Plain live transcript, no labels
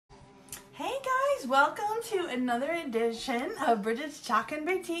guys, welcome to another edition of Bridgette's Chalk and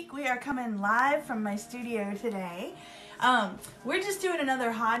Boutique. We are coming live from my studio today. We're just doing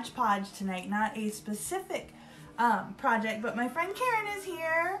another hodgepodge tonight, not a specific project, but my friend Karen is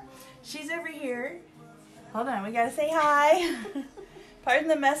here. She's over here. Hold on, we gotta say hi. Pardon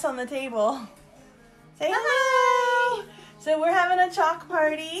the mess on the table. Say hello. So we're having a chalk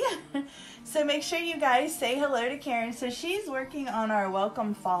party. So make sure you guys say hello to Karen. So she's working on our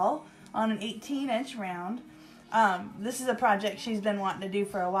Welcome Fall on an 18-inch round. This is a project she's been wanting to do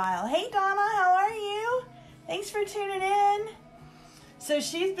for a while. Hey Donna, how are you? Thanks for tuning in. So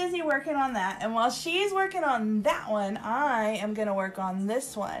she's busy working on that. And while she's working on that one, I am going to work on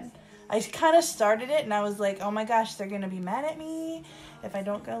this one. I kind of started it and I was like, oh my gosh, they're going to be mad at me if I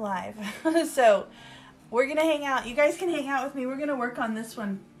don't go live. So we're going to hang out. You guys can hang out with me. We're going to work on this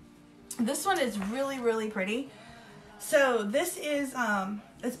one. This one is really, really pretty. So this is,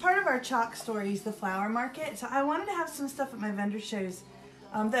 it's part of our Chalk Stories, the flower market. So I wanted to have some stuff at my vendor shows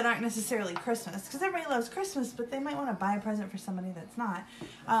that aren't necessarily Christmas. Because everybody loves Christmas, but they might want to buy a present for somebody that's not.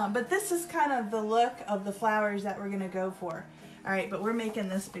 But this is kind of the look of the flowers that we're going to go for. All right, but we're making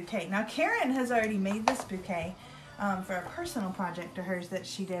this bouquet. Now Karen has already made this bouquet for a personal project of hers that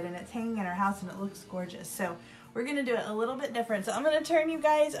she did. And it's hanging in her house and it looks gorgeous. So we're going to do it a little bit different. So I'm going to turn you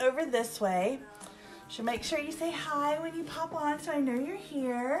guys over this way. So make sure you say hi when you pop on so I know you're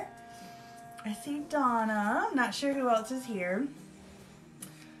here. I see Donna. I'm not sure who else is here.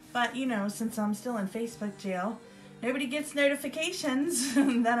 But, you know, since I'm still in Facebook jail, nobody gets notifications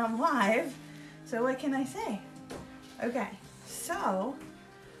that I'm live. So what can I say? Okay, so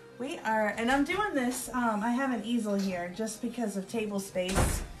we are, and I'm doing this, I have an easel here just because of table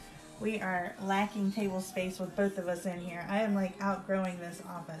space. We are lacking table space with both of us in here. I am like outgrowing this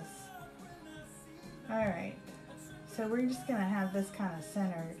office. Alright, so we're just going to have this kind of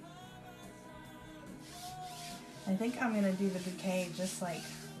centered. I think I'm going to do the bouquet just like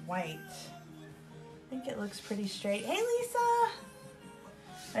white. I think it looks pretty straight. Hey Lisa!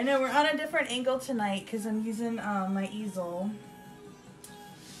 I know we're on a different angle tonight because I'm using my easel.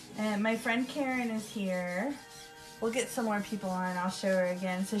 And my friend Karen is here. We'll get some more people on. I'll show her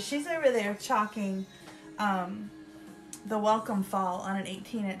again. So she's over there chalking the Welcome Fall on an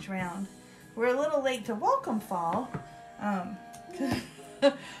 18-inch round. We're a little late to Welcome Fall. We're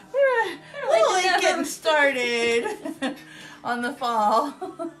a little late getting started on the fall.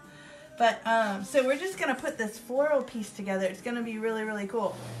 But, so we're just going to put this floral piece together. It's going to be really, really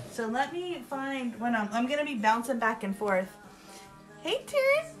cool. So let me find when I'm going to be bouncing back and forth. Hey,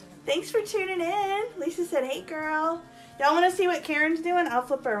 Taryn. Thanks for tuning in. Lisa said, hey, girl. Y'all want to see what Karen's doing? I'll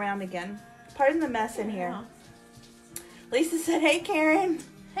flip her around again. Pardon the mess in here. Lisa said, hey, Karen.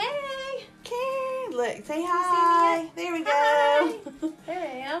 Hey. Karen. Look, say hi. There we go. Hi. There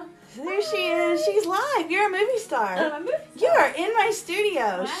I am. There she is. She's live. You're a movie star. I'm a movie star. You are in my studio.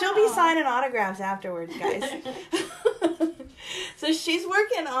 Wow. She'll be signing autographs afterwards, guys. So she's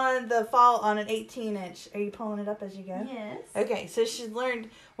working on the fall on an 18-inch. Are you pulling it up as you go? Yes. Okay, so she's learned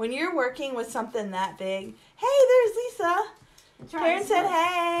when you're working with something that big. Hey, there's Lisa. Karen said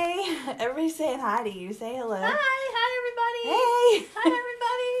hey. Everybody's saying hi to you. Say hello. Hi everybody. Hey. Hi everybody.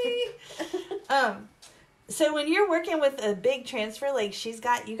 So when you're working with a big transfer like she's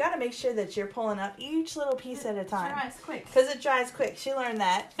got, you got to make sure that you're pulling up each little piece at a time. Dries quick. Because it dries quick. She learned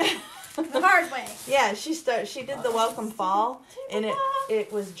that. The hard way. Yeah, she did the Welcome Fall, and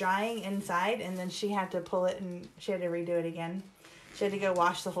it was drying inside, and then she had to pull it, and she had to redo it again. She had to go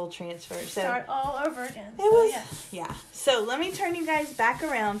wash the whole transfer. So start all over again. It was, yeah. So let me turn you guys back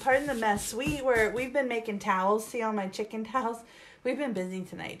around. Pardon the mess. We've been making towels. See all my chicken towels? We've been busy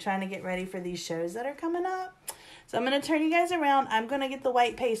tonight trying to get ready for these shows that are coming up. So I'm going to turn you guys around. I'm going to get the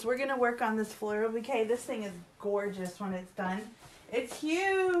white paste. We're going to work on this floral bouquet. This thing is gorgeous when it's done. It's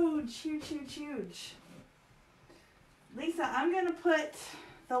huge, huge, huge, huge. Lisa, I'm going to put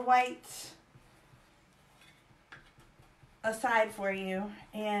the white aside for you.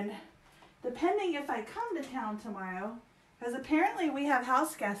 And depending if I come to town tomorrow, because apparently we have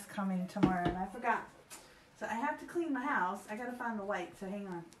house guests coming tomorrow, and I forgot. So I have to clean my house. I got to find the white, so hang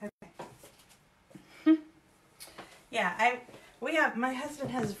on. Okay. Yeah, my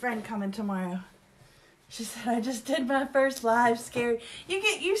husband has a friend coming tomorrow. She said, I just did my first live, scary. You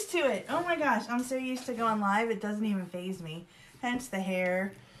get used to it. Oh my gosh, I'm so used to going live, it doesn't even faze me. Hence the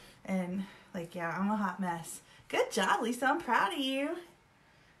hair. And, like, yeah, I'm a hot mess. Good job, Lisa. I'm proud of you.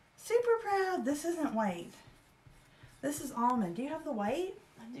 Super proud. This isn't white. This is almond. Do you have the white?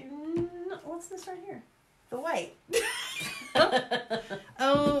 I do not. What's this right here? The white.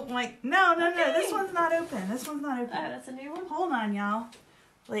 Oh, my. No. This one's not open. This one's not open. Oh, that's a new one? Hold on, y'all.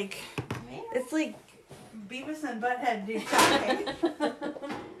 Like, Man. It's like Beavis and Butthead do chalking.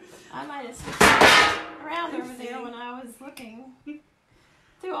 I might have switched around over there when I was looking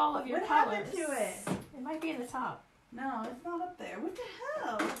through all of your What colors. happened to it? It might be in the top. No, it's not up there. What the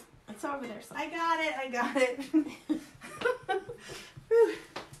hell? It's over there somewhere. I got it. Whew.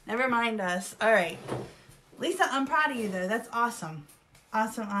 Never mind us. All right. Lisa, I'm proud of you, though. That's awesome.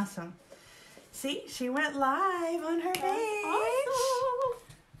 Awesome, awesome. See, she went live on her page. Awesome.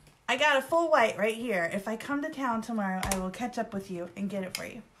 I got a full white right here. If I come to town tomorrow, I will catch up with you and get it for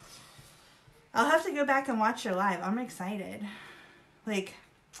you. I'll have to go back and watch your live. I'm excited. Like,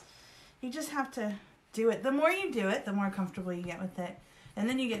 you just have to do it. The more you do it, the more comfortable you get with it. And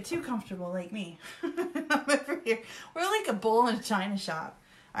then you get too comfortable like me. I'm over here. We're like a bull in a china shop.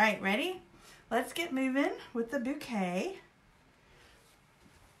 All right, ready? Let's get moving with the bouquet.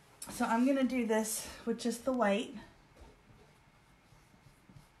 So I'm going to do this with just the white.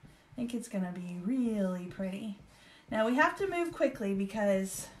 I think it's going to be really pretty. Now we have to move quickly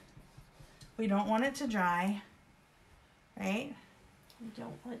because we don't want it to dry, right? You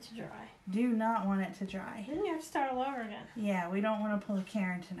don't want it to dry. Do not want it to dry. Then you have to start all over again. Yeah, we don't want to pull a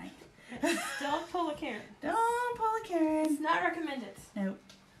Karen tonight. Don't pull a Karen. Don't pull a Karen. It's not recommended. Nope.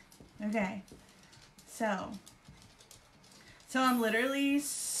 Okay. So I'm literally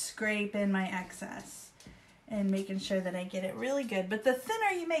scraping my excess and making sure that I get it really good. But the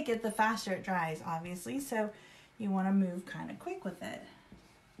thinner you make it, the faster it dries, obviously. So you want to move kind of quick with it.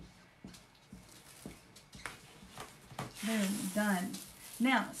 Boom, done.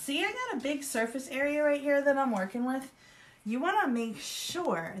 Now, see, I got a big surface area right here that I'm working with. You want to make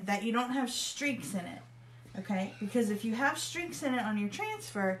sure that you don't have streaks in it, okay? Because if you have streaks in it on your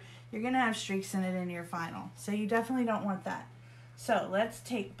transfer, you're going to have streaks in it in your final. So you definitely don't want that. So let's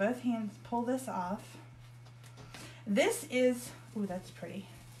take both hands, pull this off. This is, ooh, that's pretty.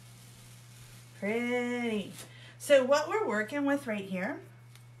 Pretty. So what we're working with right here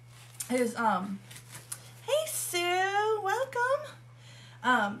is, hey Sue,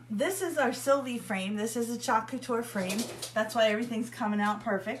 welcome. This is our Sylvie frame. This is a Chalk Couture frame. That's why everything's coming out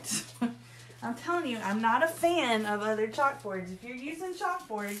perfect. I'm telling you, I'm not a fan of other chalkboards. If you're using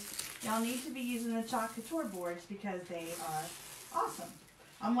chalkboards, y'all need to be using the Chalk Couture boards because they are awesome.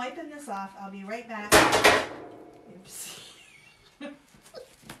 I'm wiping this off. I'll be right back. Oops.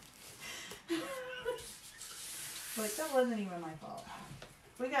 Like, that wasn't even my fault.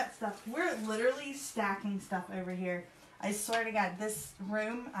 We got stuff. We're literally stacking stuff over here. I swear to God, this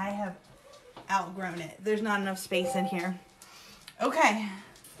room, I have outgrown it. There's not enough space in here. Okay.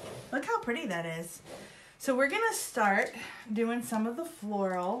 Look how pretty that is. So we're going to start doing some of the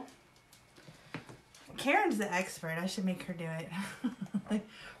floral. Karen's the expert. I should make her do it.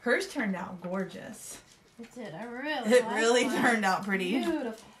 Hers turned out gorgeous. It did. I really It really turned out pretty.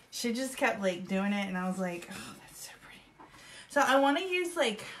 Beautiful. She just kept like doing it and I was like, oh, that's so pretty. So I want to use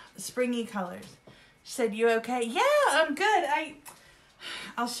like springy colors. She said, you okay? Yeah, I'm good.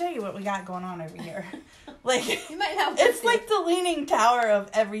 I'll show you what we got going on over here. Like, you might have it's like the leaning tower of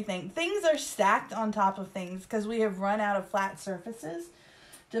everything. Things are stacked on top of things because we have run out of flat surfaces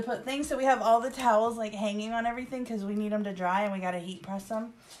to put things. So we have all the towels like hanging on everything because we need them to dry and we got to heat press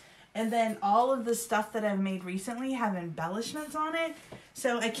them. And then all of the stuff that I've made recently have embellishments on it.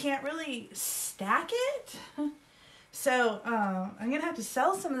 So I can't really stack it. So I'm going to have to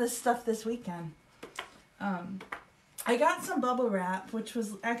sell some of this stuff this weekend. I got some bubble wrap, which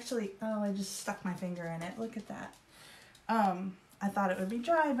was actually, oh, I just stuck my finger in it. Look at that. I thought it would be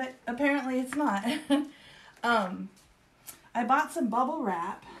dry, but apparently it's not. I bought some bubble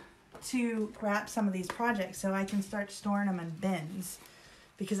wrap to wrap some of these projects so I can start storing them in bins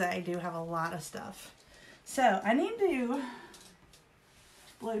because I do have a lot of stuff. So I need to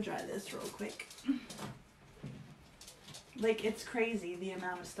blow dry this real quick. Like, it's crazy the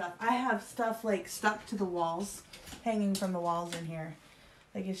amount of stuff. I have stuff like stuck to the walls, hanging from the walls in here.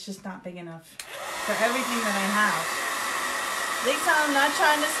 Like, it's just not big enough for everything that I have. Lisa, I'm not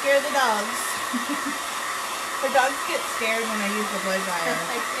trying to scare the dogs. The dogs get scared when I use the blow dryer.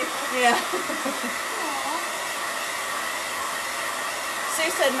 Yeah. Sue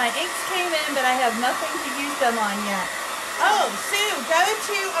said my inks came in, but I have nothing to use them on yet. Oh, Sue,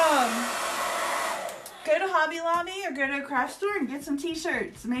 go to Hobby Lobby or go to a craft store and get some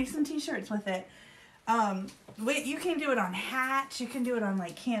t-shirts. Make some t-shirts with it. You can do it on hats. You can do it on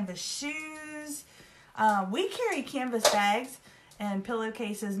like canvas shoes. We carry canvas bags and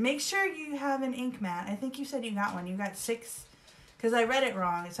pillowcases. Make sure you have an ink mat. I think you said you got one. You got 6, because I read it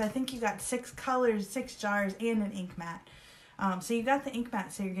wrong. So I think you got 6 colors, 6 jars, and an ink mat. So you got the ink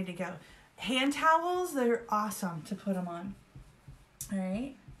mat, so you're good to go. Hand towels, they're awesome to put them on. All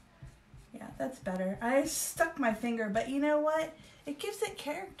right. Yeah, that's better. I stuck my finger, but you know what? It gives it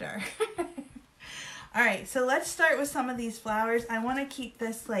character. All right, so let's start with some of these flowers. I want to keep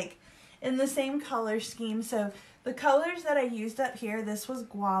this like in the same color scheme. So the colors that I used up here, this was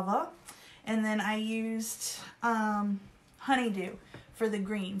Guava, and then I used Honeydew for the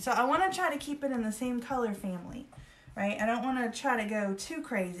green. So I want to try to keep it in the same color family, right? I don't want to try to go too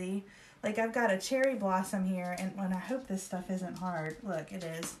crazy. Like I've got a cherry blossom here, and when I hope this stuff isn't hard. Look, it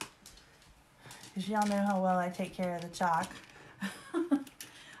is. Because y'all know how well I take care of the chalk.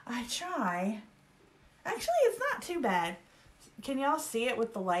 I try. Actually, it's not too bad. Can y'all see it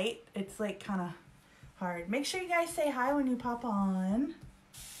with the light? It's like kind of hard. Make sure you guys say hi when you pop on.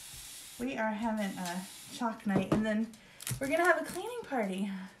 We are having a chalk night, and then we're going to have a cleaning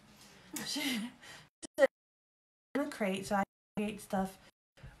party. In a crate, so I can create stuff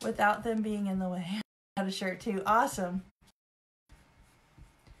without them being in the way. I got a shirt too. Awesome.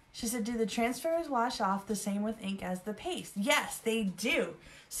 She said, do the transfers wash off the same with ink as the paste? Yes, they do.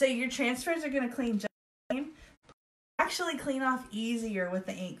 So your transfers are going to clean just the same. Actually clean off easier with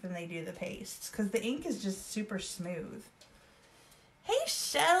the ink than they do the pastes because the ink is just super smooth. Hey,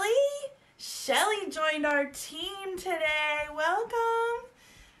 Shelly. Shelly joined our team today. Welcome.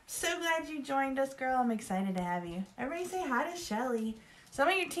 So glad you joined us, girl. I'm excited to have you. Everybody say hi to Shelly. Some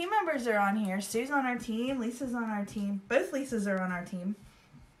of your team members are on here. Sue's on our team. Lisa's on our team. Both Lisas are on our team.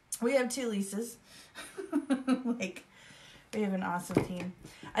 We have 2 Lisas. Like, we have an awesome team.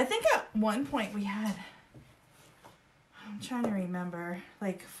 I think at one point we had, I'm trying to remember,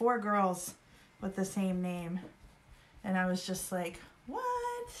 like 4 girls with the same name. And I was just like,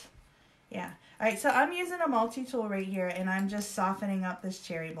 what? Yeah. All right, so I'm using a multi-tool right here, and I'm just softening up this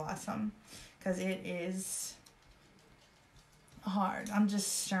cherry blossom because it is hard. I'm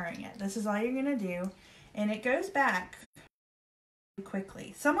just stirring it. This is all you're going to do, and it goes back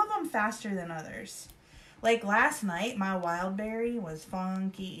quickly. Some of them faster than others. Like last night, my wild berry was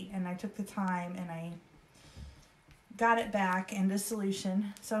funky, and I took the time and I got it back into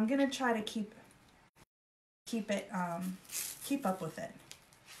solution. So I'm going to try to keep up with it.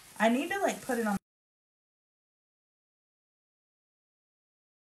 I need to like put it on.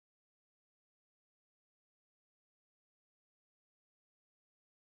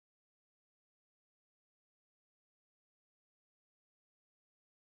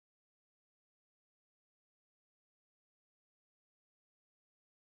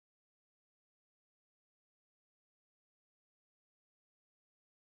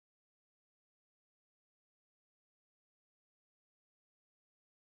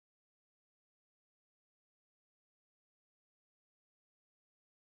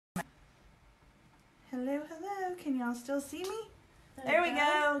 Hello, hello. Can y'all still see me? There we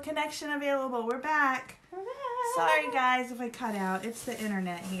go. Connection available. We're back. Sorry, guys, if I cut out. It's the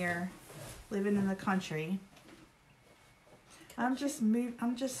internet here. Living in the country. I'm just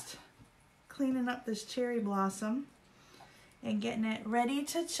cleaning up this cherry blossom and getting it ready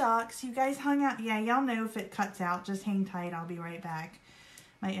to chalk. So you guys hung out. Yeah, y'all know if it cuts out. Just hang tight. I'll be right back.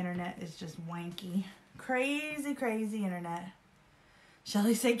 My internet is just wanky. Crazy, crazy internet.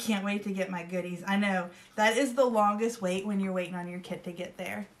 Shelly said, can't wait to get my goodies. I know. That is the longest wait when you're waiting on your kit to get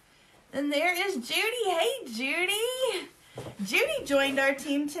there. And there is Judy. Hey, Judy. Judy joined our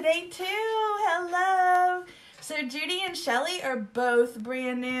team today, too. Hello. So Judy and Shelly are both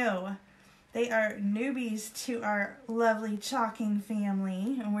brand new. They are newbies to our lovely chalking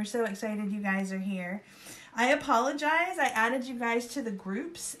family. And we're so excited you guys are here. I apologize. I added you guys to the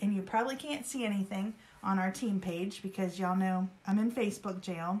groups, and you probably can't see anything on our team page because y'all know I'm in Facebook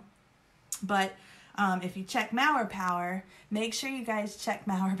jail. But if you check Mauer Power, make sure you guys check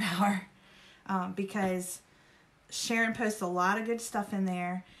Mauer Power because Sharon posts a lot of good stuff in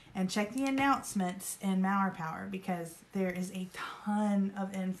there. And check the announcements in Mauer Power because there is a ton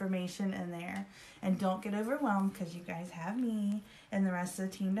of information in there. And don't get overwhelmed because you guys have me and the rest of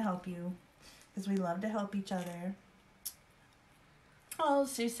the team to help you because we love to help each other. Oh,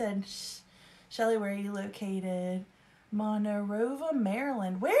 Sue said, Shelly, where are you located? Monrovia,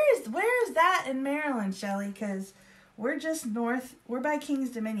 Maryland. Where is that in Maryland, Shelly? Because we're just north. We're by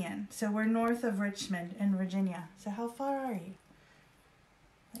King's Dominion. So we're north of Richmond in Virginia. So how far are you?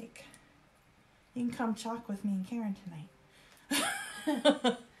 Like, you can come chalk with me and Karen tonight.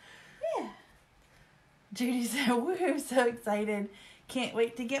 Yeah. Judy said, woohoo, so excited. Can't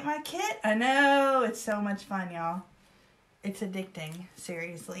wait to get my kit. I know. It's so much fun, y'all. It's addicting.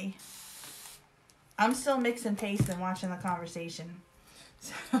 Seriously. I'm still mixing paste and watching the conversation.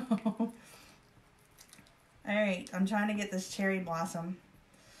 So, alright. I'm trying to get this cherry blossom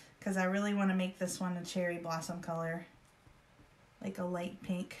because I really want to make this one a cherry blossom color. like a light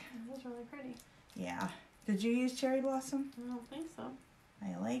pink. That's really pretty. Yeah. Did you use cherry blossom? I don't think so.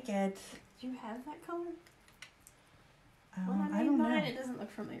 I like it. Do you have that color? I don't know. It doesn't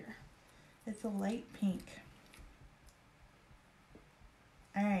look familiar. It's a light pink.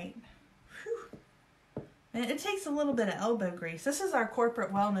 All right. Whew. And it takes a little bit of elbow grease. This is our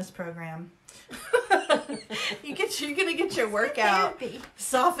corporate wellness program. You're gonna get your workout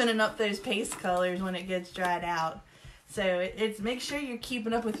softening up those paste colors when it gets dried out. So it's make sure you're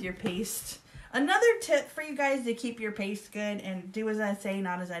keeping up with your paste. Another tip for you guys to keep your paste good and do as I say,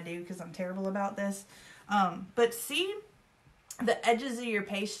 not as I do, because I'm terrible about this. But see, the edges of your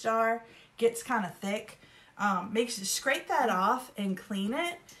paste jar gets kind of thick. Scrape that off and clean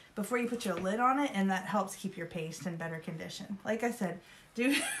it before you put your lid on it, and that helps keep your paste in better condition. Like I said,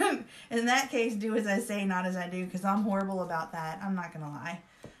 in that case, do as I say, not as I do, because I'm horrible about that. I'm not gonna lie.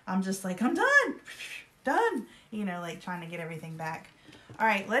 I'm just like, I'm done, you know, like trying to get everything back. All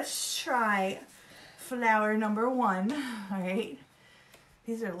right, let's try flower number 1. All right,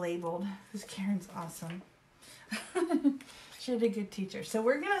 these are labeled because Karen's awesome. She had a good teacher. So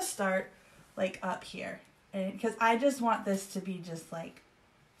we're gonna start like up here, and because I just want this to be just like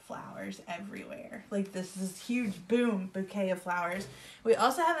flowers everywhere. Like this is huge, boom, bouquet of flowers. We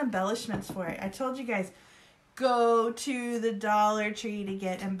also have embellishments for it. I told you guys, go to the Dollar Tree to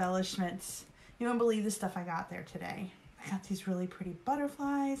get embellishments. You won't believe the stuff I got there today. I got these really pretty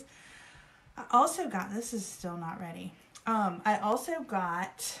butterflies. I also got, this is still not ready. I also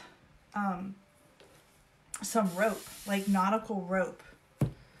got some rope, like nautical rope.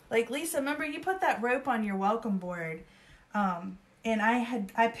 Like Lisa, remember you put that rope on your welcome board. And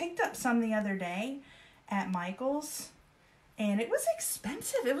I picked up some the other day at Michael's, and it was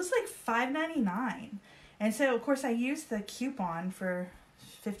expensive. It was like $5.99. And so of course I used the coupon for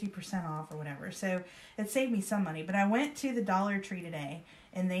 50% off or whatever. So it saved me some money. But I went to the Dollar Tree today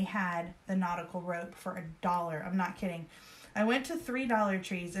and they had the nautical rope for $1. I'm not kidding. I went to 3 Dollar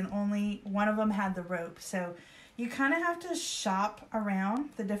Trees and only one of them had the rope. So you kind of have to shop around.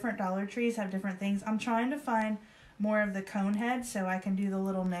 The different Dollar Trees have different things. I'm trying to find more of the cone heads so I can do the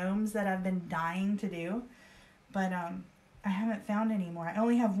little gnomes that I've been dying to do. But I haven't found any more. I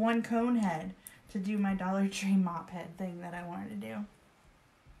only have one cone head to do my Dollar Tree mop head thing that I wanted to do.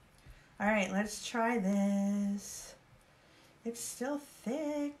 All right, let's try this. It's still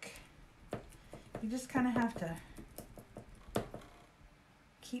thick. You just kind of have to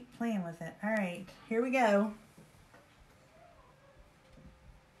keep playing with it. All right, here we go.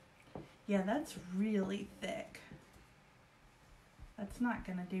 Yeah, that's really thick. That's not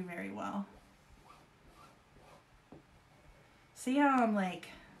gonna do very well. See how I'm like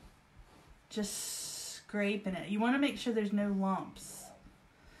just scraping it? You want to make sure there's no lumps.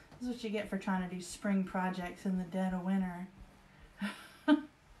 This is what you get for trying to do spring projects in the dead of winter.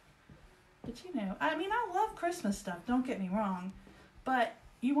 But you know, I mean, I love Christmas stuff, don't get me wrong, but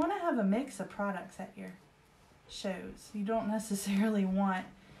you want to have a mix of products at your shows. You don't necessarily want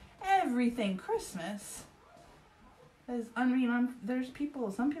everything Christmas. I mean, there's some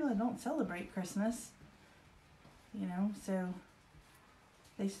people that don't celebrate Christmas, you know, so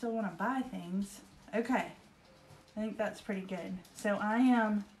they still want to buy things. Okay, I think that's pretty good. So I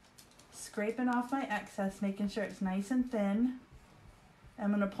am scraping off my excess, making sure it's nice and thin. I'm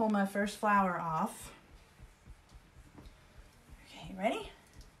going to pull my first flower off. Okay, ready?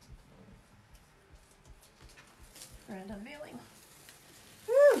 Grand unveiling.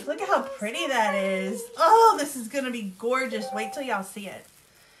 Woo, look at how pretty that is. Oh, this is going to be gorgeous. Wait till y'all see it.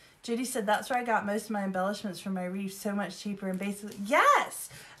 Judy said that's where I got most of my embellishments for my wreath, so much cheaper and basically, yes!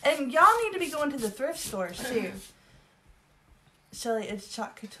 And y'all need to be going to the thrift stores too. Shelly, it's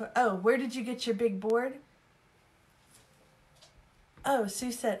Chalk Couture. Oh, where did you get your big board? Oh,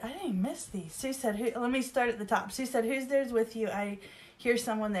 Sue said, I didn't miss these. Sue said, let me start at the top. Sue said, who's there's with you? I hear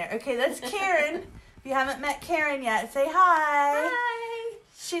someone there. Okay, that's Karen. If you haven't met Karen yet, say hi. Hi.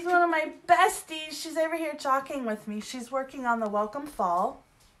 She's one of my besties. She's over here chalking with me. She's working on the Welcome Fall.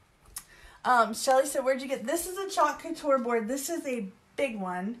 Shelly said, where'd you get, this is a Chalk Couture board. This is a big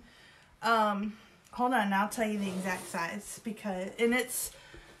one. Hold on, I'll tell you the exact size and it's,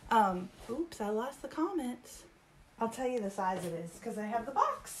 oops, I lost the comments. I'll tell you the size it is because I have the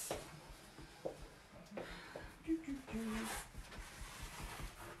box.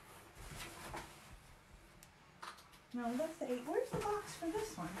 No, that's the 8. Where's the box for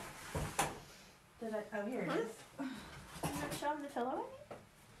this one? Oh, here it is. You want to show them the pillow?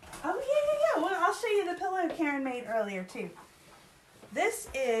 Oh, yeah. Well, I'll show you the pillow Karen made earlier, too. This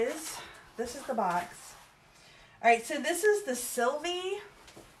is the box. All right, so this is the Sylvie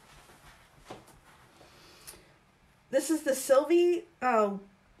this is the Sylvie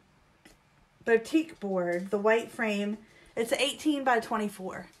boutique board, the white frame. It's 18 by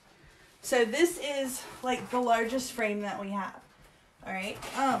 24. So this is like the largest frame that we have. All right.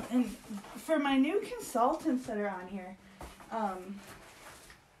 And for my new consultants that are on here,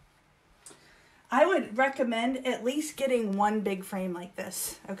 I would recommend at least getting one big frame like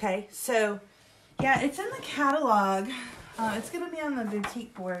this. Okay. So yeah, it's in the catalog. It's going to be on the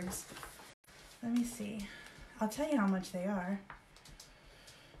boutique boards. Let me see. I'll tell you how much they are.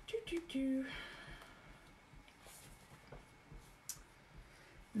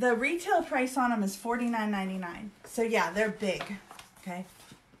 The retail price on them is $49.99. So yeah, they're big. Okay.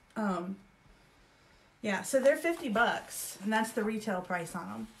 Yeah, so they're $50, and that's the retail price on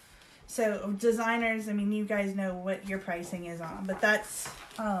them. So designers, I mean, you guys know what your pricing is on them, but that's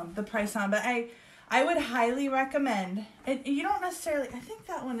the price on. But I would highly recommend, and you don't necessarily, I think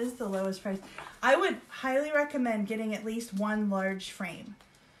that one is the lowest price. I would highly recommend getting at least one large frame.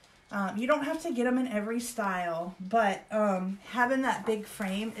 You don't have to get them in every style, but having that big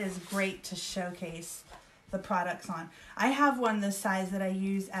frame is great to showcase the products on. I have one this size that I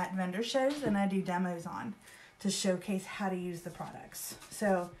use at vendor shows and I do demos on to showcase how to use the products.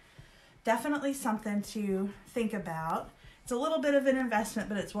 So definitely something to think about. It's a little bit of an investment,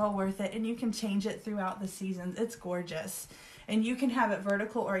 but it's well worth it, and you can change it throughout the seasons. It's gorgeous. And you can have it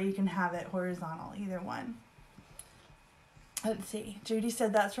vertical or you can have it horizontal, either one. Let's see. Judy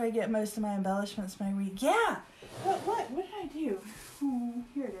said that's where I get most of my embellishments my week. Yeah. What did I do? Oh,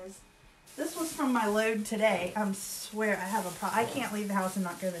 here it is. This was from my load today. I swear I have a problem. I can't leave the house and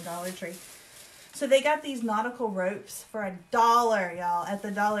not go to the Dollar Tree. So they got these nautical ropes for $1, y'all, at the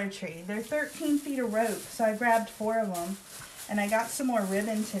Dollar Tree. They're 13 feet of rope, so I grabbed 4 of them. And I got some more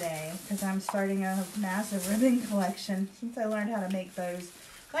ribbon today because I'm starting a massive ribbon collection since I learned how to make bows.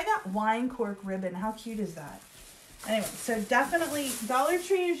 I got wine cork ribbon. How cute is that? Anyway, so definitely Dollar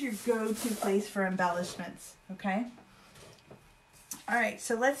Tree is your go-to place for embellishments, okay? All right,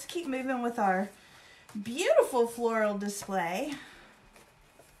 so let's keep moving with our beautiful floral display.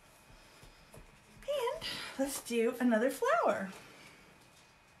 And let's do another flower.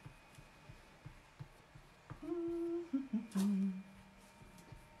 I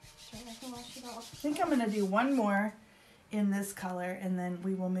think I'm going to do one more in this color, and then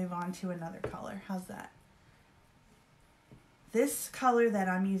we will move on to another color. How's that? This color that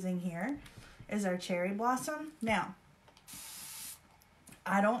I'm using here is our cherry blossom. Now,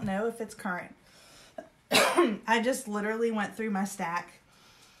 I don't know if it's current. I just literally went through my stack,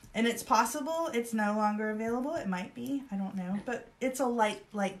 and it's possible it's no longer available. It might be, I don't know, but it's a light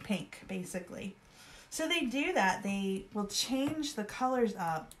pink basically. So they do that. They will change the colors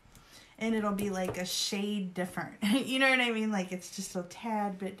up, and it'll be like a shade different. You know what I mean? Like it's just a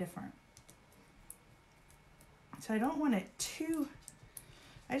tad bit different. So I don't want it too,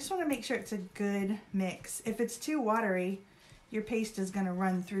 I just want to make sure it's a good mix. If it's too watery, your paste is going to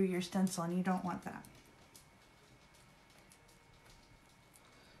run through your stencil, and you don't want that.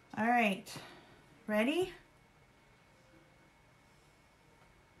 All right, ready?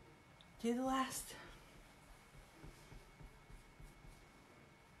 Do the last.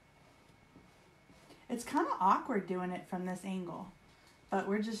 It's kind of awkward doing it from this angle, but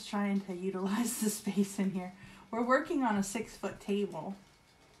we're just trying to utilize the space in here. We're working on a 6-foot table.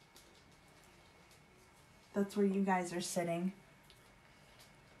 That's where you guys are sitting.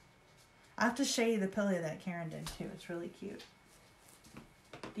 I have to show you the pillow that Karen did too. It's really cute.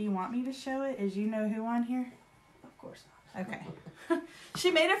 Do you want me to show it? Is you know who on here? Of course not. Okay.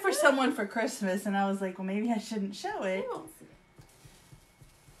 She made it for someone for Christmas, and I was like, well, maybe I shouldn't show it. I won't see it.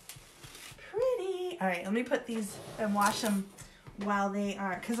 Pretty. All right, let me put these and wash them while they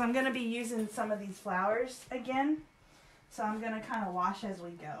are, because I'm going to be using some of these flowers again. So I'm going to kind of wash as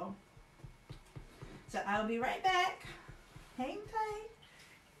we go. So I'll be right back. Hang tight.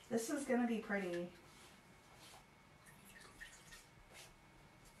 This is going to be pretty.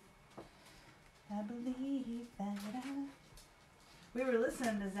 I believe that we were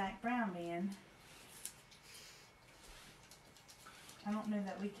listening to Zach Brown Band. I don't know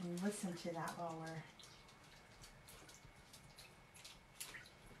that we can listen to that while we're...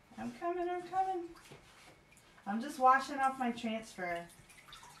 I'm coming. I'm just washing off my transfer.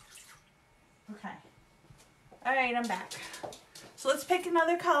 Okay. All right, I'm back. So let's pick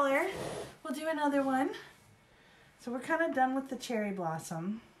another color. We'll do another one. So we're kind of done with the cherry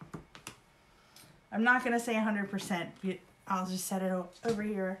blossom. I'm not going to say 100%. I'll just set it over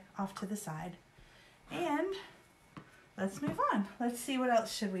here off to the side. And let's move on. Let's see what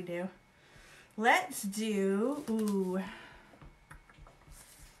else should we do. Let's do, ooh.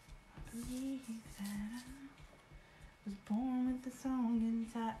 Was born with the song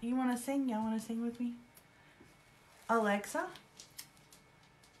inside. You want to sing? Y'all want to sing with me? Alexa,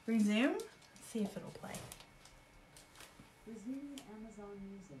 resume. Let's see if it'll play. Resume Amazon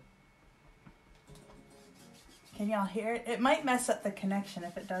Music. Can y'all hear it? It might mess up the connection.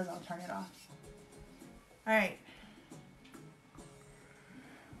 If it does, I'll turn it off. All right.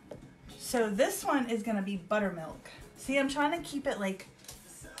 So this one is going to be Buttermilk. See, I'm trying to keep it like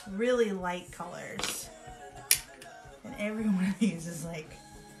really light colors. And every one of these is like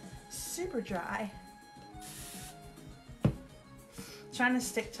super dry. Trying to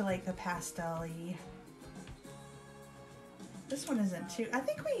stick to like the pastel-y. This one isn't too. I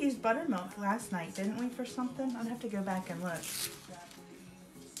think we used Buttermilk last night, didn't we, for something? I'd have to go back and look.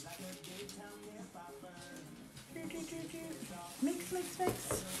 Mix, mix,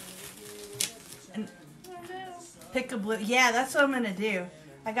 mix. And pick a blue. Yeah, that's what I'm gonna do.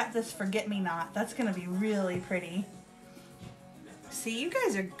 I got this forget-me-not. That's gonna be really pretty. See, you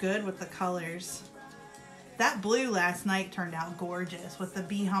guys are good with the colors. That blue last night turned out gorgeous with the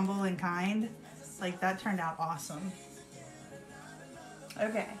Be Humble and Kind. Like, that turned out awesome.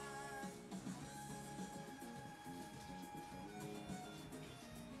 Okay.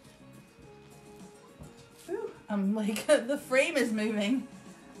 Ooh, I'm like, the frame is moving.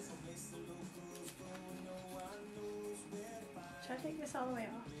 Should I take this all the way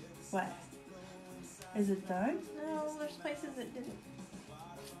off? What? Is it done? No, there's places that didn't.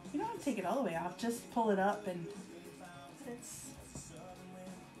 You don't have to take it all the way off. Just pull it up and... It's...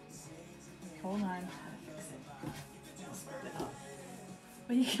 Hold on.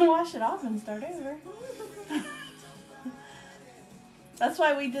 But you can wash it off and start over. That's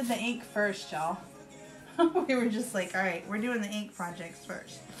why we did the ink first, y'all. We were just like, all right, we're doing the ink projects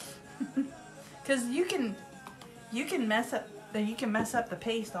first. Because you can mess up the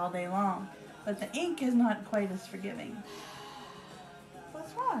paste all day long, but the ink is not quite as forgiving.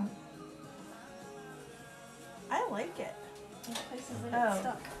 What's wrong? I like it. There's places that it's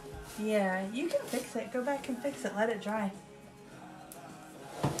stuck. Yeah, you can fix it. Go back and fix it. Let it dry.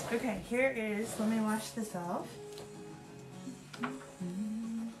 Okay, here is, let me wash this off.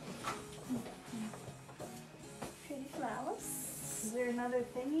 Pretty flowers. Is there another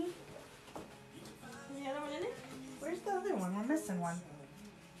thingy? Is the other one in it? Where's the other one? We're missing one.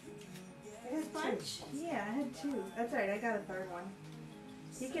 I had Sponge? two. Yeah, I had two. That's right, I got a third one.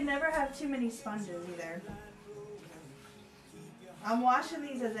 You can never have too many sponges either. I'm washing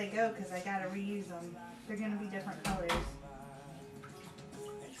these as I go because I gotta reuse them. They're gonna be different colors.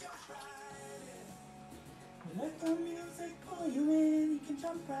 Let the music pull you in, you can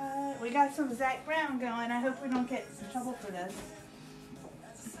jump right. We got some Zac Brown going. I hope we don't get in trouble for this.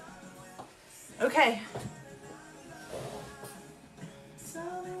 Okay.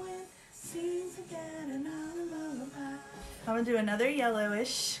 I'm gonna do another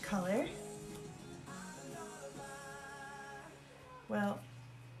yellowish color. Well,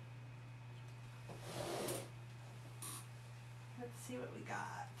 let's see what we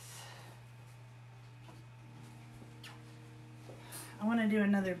got. I want to do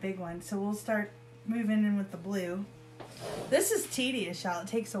another big one, so we'll start moving in with the blue. This is tedious, y'all. It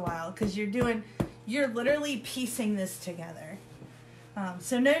takes a while because you're literally piecing this together.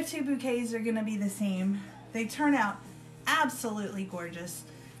 So no two bouquets are gonna be the same. They turn out absolutely gorgeous.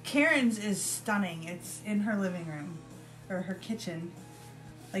 Karen's is stunning. It's in her living room or her kitchen.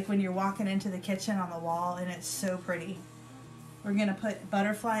 Like when you're walking into the kitchen on the wall, and it's so pretty. We're gonna put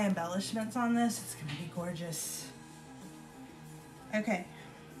butterfly embellishments on this. It's gonna be gorgeous. Okay.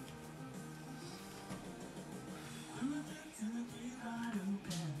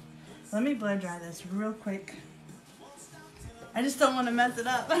 Let me blow dry this real quick. I just don't want to mess it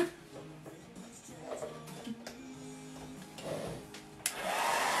up.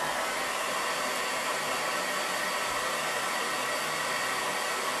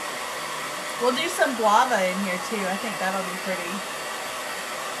 We'll do some guava in here too. I think that'll be pretty.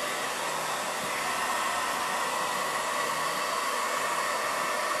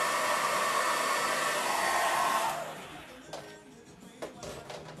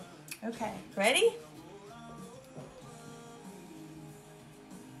 Okay, ready?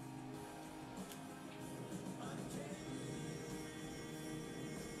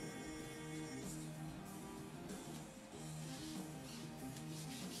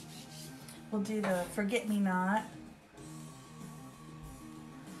 We'll do the forget-me-not.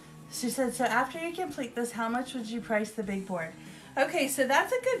 She said, so after you complete this, how much would you price the big board? Okay, so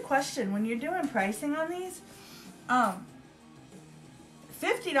that's a good question. When you're doing pricing on these,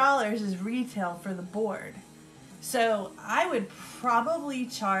 $50 is retail for the board. So I would probably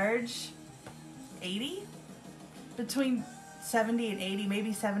charge $80, between 70 and 80,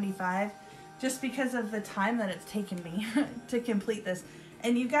 maybe 75, just because of the time that it's taken me to complete this.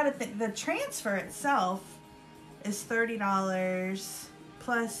 And you've got to think, the transfer itself is $30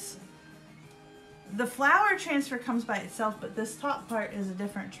 plus the flower transfer comes by itself, but this top part is a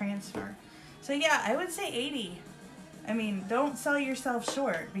different transfer. So yeah, I would say 80. I mean, don't sell yourself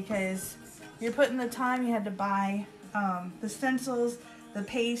short because you're putting the time you had to buy, the stencils, the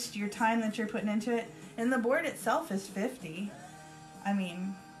paste, your time that you're putting into it, and the board itself is 50. I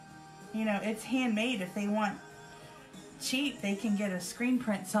mean, you know, it's handmade. If they want cheap, they can get a screen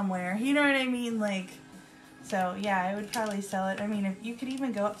print somewhere. You know what I mean? Like, so yeah, I would probably sell it. I mean, if you could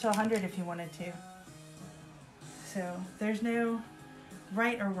even go up to 100 if you wanted to. So there's no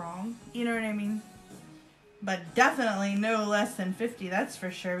right or wrong. You know what I mean? But definitely no less than 50, that's for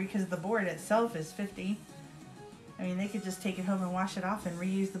sure, because the board itself is 50. I mean, they could just take it home and wash it off and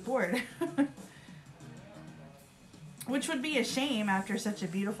reuse the board. Which would be a shame after such a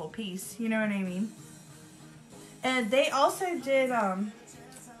beautiful piece. You know what I mean? And they also did,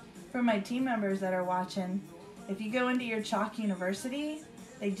 for my team members that are watching, if you go into your Chalk University,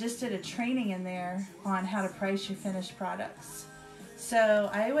 they just did a training in there on how to price your finished products. So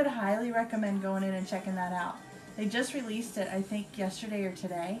I would highly recommend going in and checking that out. They just released it, I think, yesterday or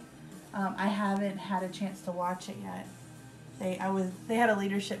today. I haven't had a chance to watch it yet. They had a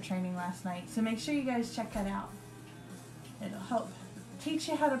leadership training last night, so make sure you guys check that out. It'll help teach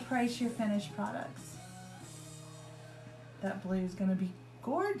you how to price your finished products. That blue is going to be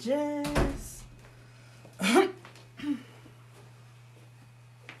gorgeous.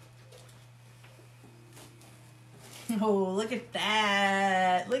 Oh, look at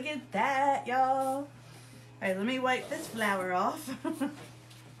that. Look at that, y'all. All right, let me wipe this flower off.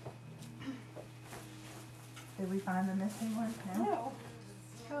 Did we find the missing one? No.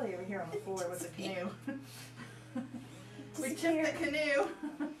 It's probably over here on the floor with the canoe. We took the canoe.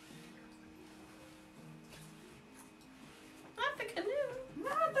 Not the canoe.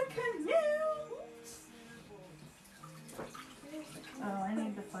 Not the canoe. Oh, I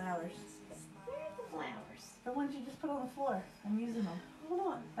need the flowers. Where's the flowers? The ones you just put on the floor. I'm using them. Hold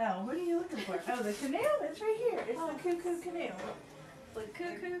on. Oh, what are you looking for? Oh, the canoe? It's right here. It's the cuckoo canoe. The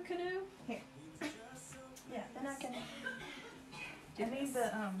cuckoo canoe? Here. Yeah. They're not gonna. I need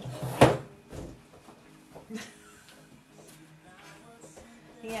the,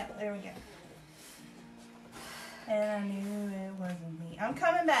 yeah, there we go. And I knew it wasn't me. I'm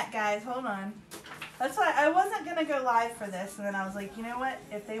coming back, guys. Hold on. That's why I wasn't going to go live for this. And then I was like, you know what?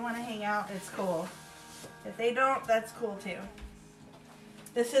 If they want to hang out, it's cool. If they don't, that's cool too.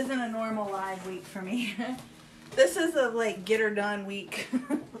 This isn't a normal live week for me. This is a, like, get her done week.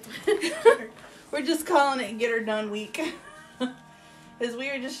 We're just calling it get her done week. Because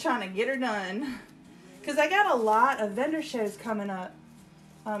we were just trying to get her done. Because I got a lot of vendor shows coming up.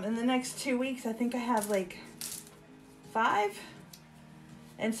 In the next 2 weeks, I think I have like 5.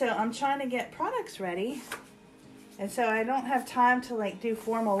 And so I'm trying to get products ready. And so I don't have time to like do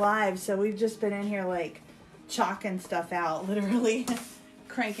formal lives. So we've just been in here like chalking stuff out, literally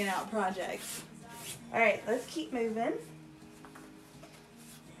cranking out projects. All right, let's keep moving.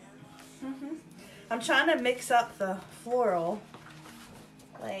 I'm trying to mix up the floral.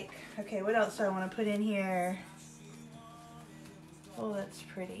 Like, okay, what else do I want to put in here? Oh, that's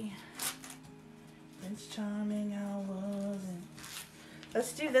pretty. Prince Charming, I wasn't.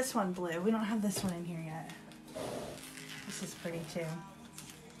 Let's do this one blue. We don't have this one in here yet. This is pretty too.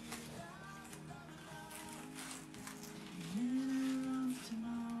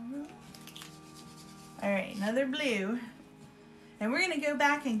 Alright, another blue. And we're going to go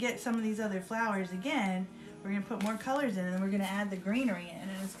back and get some of these other flowers again. We're going to put more colors in and then we're going to add the greenery in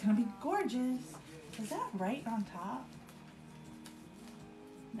and it's going to be gorgeous. Is that right on top?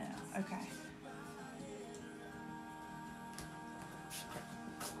 No, okay.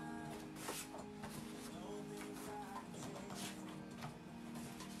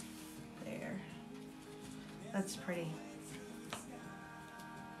 There. That's pretty.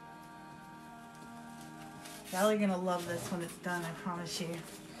 Y'all are gonna love this when it's done, I promise you.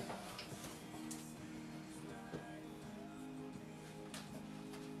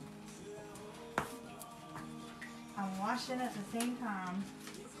 I'm washing at the same time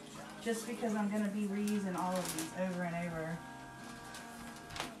just because I'm gonna be reusing all of these over and over.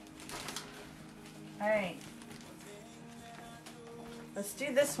 Alright. Let's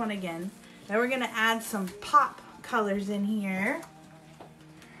do this one again. Now we're gonna add some pop colors in here.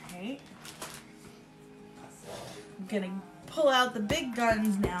 Alright. I'm gonna pull out the big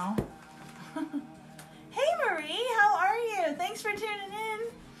guns now. Hey Marie, how are you? Thanks for tuning in.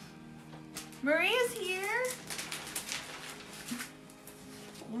 Maria's here.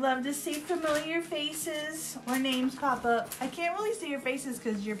 Love to see familiar faces or names pop up. I can't really see your faces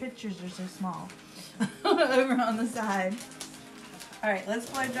because your pictures are so small over on the side. All right, let's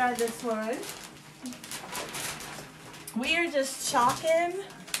blow dry this one. We are just chalking and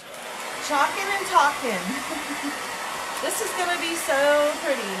talking. This is gonna be so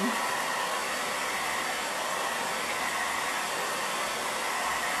pretty.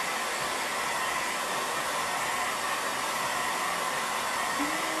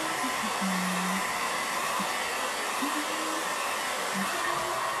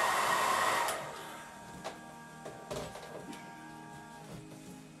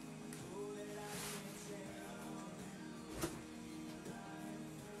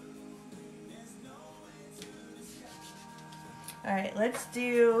 All right, let's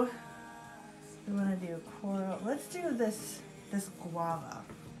do, we want to do coral. Let's do this guava.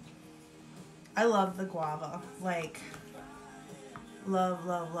 I love the guava. Like, love,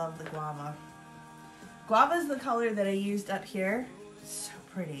 love, love the guava. Guava is the color that I used up here. So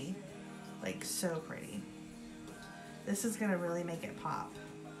pretty. Like, so pretty. This is going to really make it pop.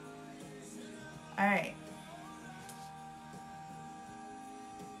 All right.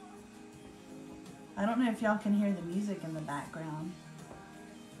 I don't know if y'all can hear the music in the background.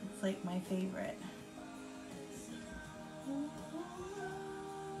 It's like my favorite.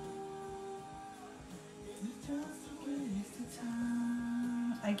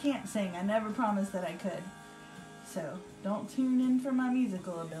 I can't sing. I never promised that I could. So don't tune in for my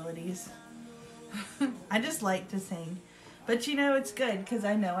musical abilities. I just like to sing. But you know it's good because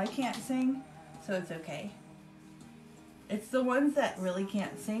I know I can't sing. So it's okay. It's the ones that really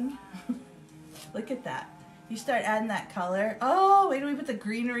can't sing. Look at that. You start adding that color. Oh, wait till we put the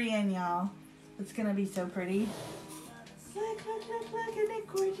greenery in, y'all. It's going to be so pretty. Look, isn't it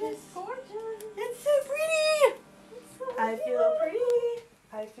gorgeous? It's gorgeous. It's so pretty. It's so I feel pretty.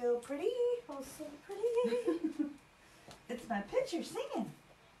 I feel pretty. Oh, so pretty. It's my picture singing.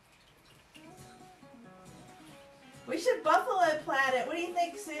 We should buffalo plaid it. What do you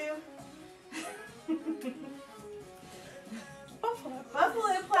think, Sue?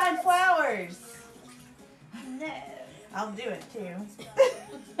 Buffalo plaid flowers. No. I'll do it too.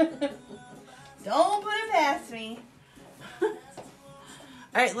 Don't put it past me.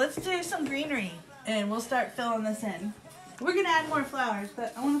 Alright, let's do some greenery and we'll start filling this in. We're going to add more flowers,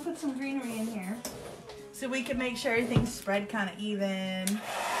 but I want to put some greenery in here so we can make sure everything's spread kind of even. It's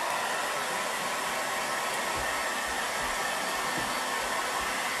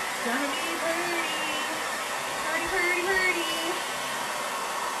gonna be pretty. Pretty, pretty, pretty.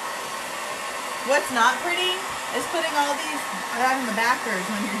 What's not pretty is putting all these on the backers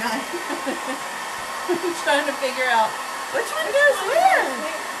when you're not trying to figure out which one goes where.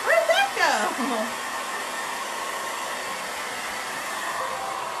 Where'd that go?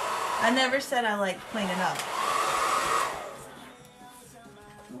 I never said I like cleaning up.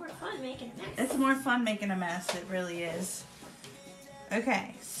 It's more fun making a mess. It's more fun making a mess. It really is.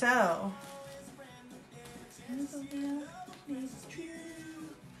 Okay, so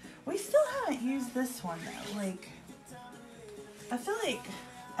we still haven't used this one though. Like, I feel like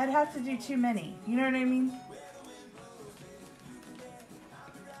I'd have to do too many. You know what I mean?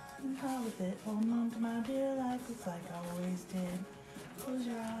 How with it, hold on to my dear life, it's like I always did. Close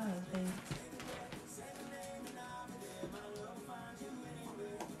your eyes, babe.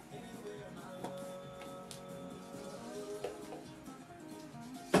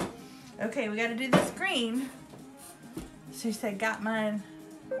 Okay, we gotta do this green. She said, got mine.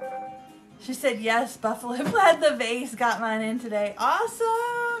 She said, yes, Buffalo Plaid the vase got mine in today.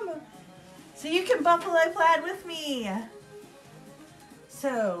 Awesome! So you can Buffalo Plaid with me.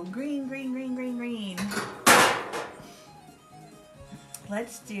 So, green, green, green, green, green.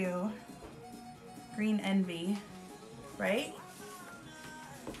 Let's do Green Envy, right?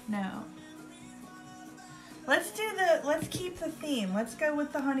 No. Let's keep the theme. Let's go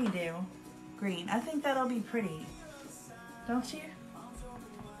with the Honeydew green. I think that'll be pretty. Don't you?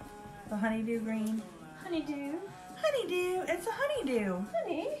 The Honeydew green. Honeydew. Honeydew. It's a honeydew.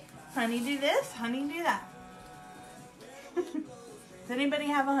 Honey. Honeydew this, honeydew that. Does anybody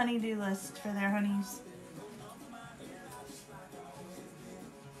have a honeydew list for their honeys?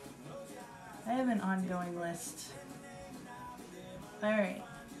 I have an ongoing list. Alright.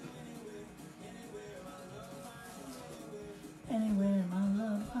 Anywhere my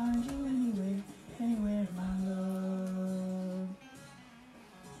love finds you, anywhere, anywhere my love.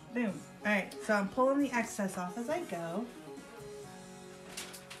 Boom. Alright, so I'm pulling the excess off as I go.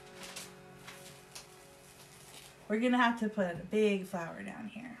 We're gonna have to put a big flower down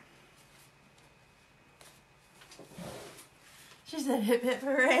here. She said hip hip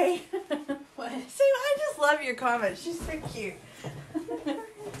hooray. What? See, I just love your comments. She's so cute. I feel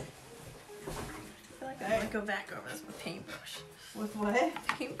like I want to go back over this with paintbrush. With what?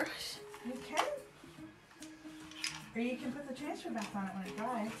 Paintbrush. You can. Or you can put the transfer back on it when it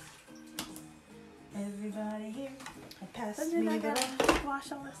dries. Everybody here, pass But me then I the gotta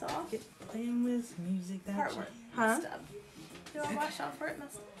wash all this off. playing with music that Part you- where it Huh? messed up. Do I wash off where it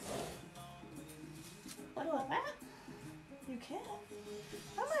messed up? Like that? You can.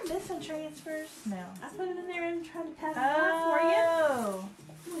 Am I missing transfers? No. I put it in there and tried to pat it off for you. Oh.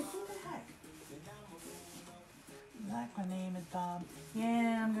 I'm like, what the heck? Like my name is Bob.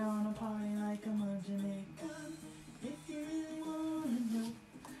 Yeah, I'm gonna party like a Jamaican. If you really wanna know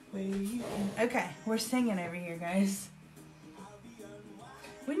where you can. Okay, we're singing over here, guys.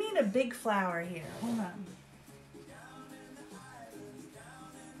 We need a big flower here. Hold on.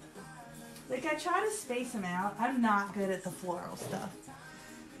 Like, I try to space them out. I'm not good at the floral stuff.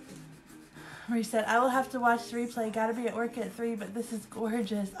 Marie said, I will have to watch the replay. Gotta be at work at 3, but this is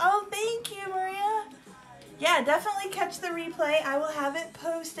gorgeous. Oh, thank you, Maria. Yeah, definitely catch the replay. I will have it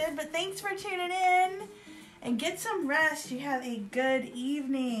posted, but thanks for tuning in. And get some rest. You have a good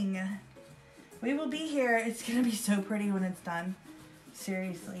evening. We will be here. It's gonna be so pretty when it's done.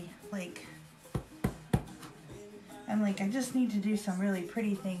 Seriously. Like, and like, I just need to do some really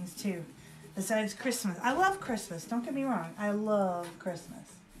pretty things too. Besides Christmas. I love Christmas. Don't get me wrong. I love Christmas.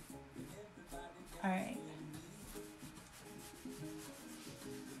 Alright.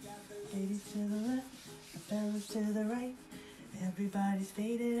 Ladies to the left, the fellas to the right. Everybody's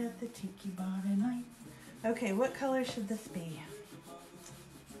faded at the tiki bar tonight. Okay, what color should this be?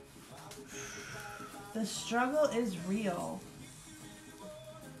 The struggle is real.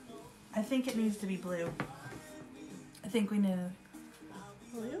 I think it needs to be blue. I think we need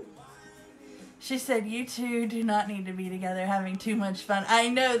Blue? She said, you two do not need to be together having too much fun. I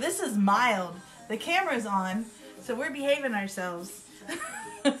know, this is mild. The camera's on, so we're behaving ourselves.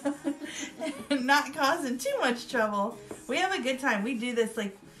 Not causing too much trouble. We have a good time. We do this,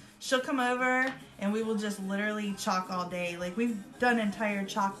 like, she'll come over and we will just literally chalk all day. Like, we've done entire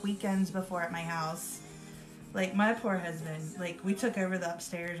chalk weekends before at my house. Like, my poor husband, like, we took over the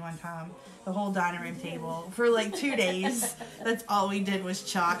upstairs one time, the whole dining room table, for like 2 days. That's all we did was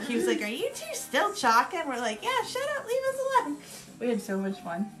chalk. He was like, are you two still chalking? We're like, yeah, shut up, leave us alone. We had so much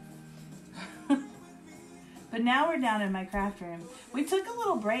fun. But now we're down in my craft room. We took a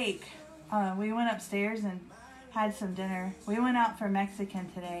little break. We went upstairs and had some dinner. We went out for Mexican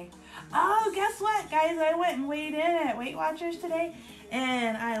today. Oh, guess what, guys? I went and weighed in at Weight Watchers today,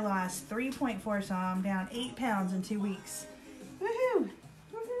 and I lost 3.4, so I'm down 8 pounds in 2 weeks. Woohoo!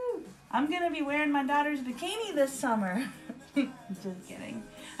 Woohoo! I'm going to be wearing my daughter's bikini this summer. Just kidding.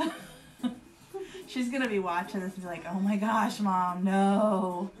 She's going to be watching this and be like, oh my gosh, Mom,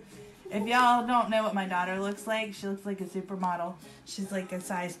 no. If y'all don't know what my daughter looks like, she looks like a supermodel. She's like a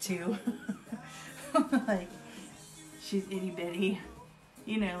size 2. Like, she's itty bitty.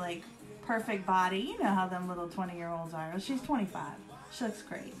 You know, like, perfect body. You know how them little 20-year-olds are. She's 25. She looks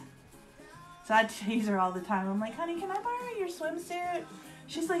great. So I tease her all the time. I'm like, honey, can I borrow your swimsuit?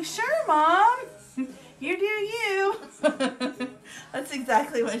 She's like, sure, Mom. You do you. That's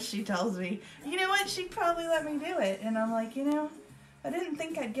exactly what she tells me. You know what? She'd probably let me do it. And I'm like, you know, I didn't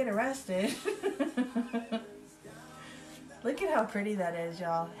think I'd get arrested. Look at how pretty that is,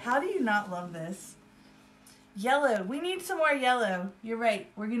 y'all. How do you not love this? Yellow. We need some more yellow. You're right.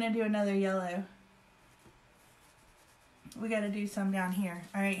 We're going to do another yellow. We got to do some down here.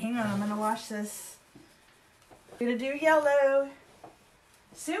 All right, hang on. I'm going to wash this. We're going to do yellow.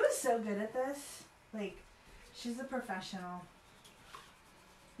 Sue is so good at this. Like, she's a professional.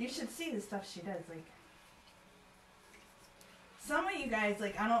 You should see the stuff she does. Like, some of you guys,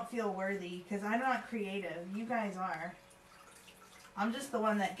 like, I don't feel worthy because I'm not creative. You guys are. I'm just the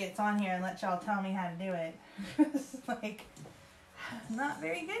one that gets on here and lets y'all tell me how to do it. It's like, I'm not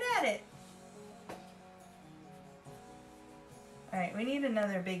very good at it. Alright, we need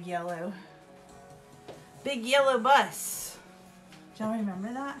another big yellow. Big yellow bus. Do y'all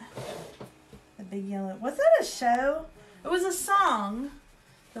remember that? The big yellow. Was that a show? It was a song.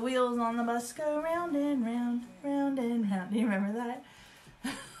 The wheels on the bus go round and round, round and round. Do you remember that?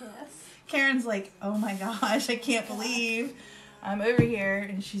 Yes. Karen's like, oh my gosh, I can't believe I'm over here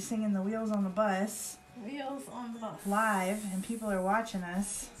and she's singing the wheels on the bus. Wheels on the bus. Live, and people are watching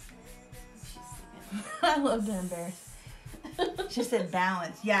us. She's singing. I love to embarrass. She said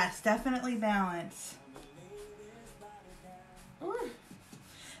balance. Yes, definitely balance. Ooh.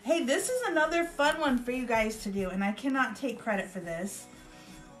 Hey, this is another fun one for you guys to do, and I cannot take credit for this.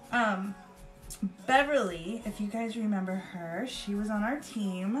 Beverly, if you guys remember her, she was on our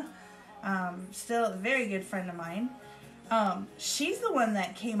team. Still a very good friend of mine. She's the one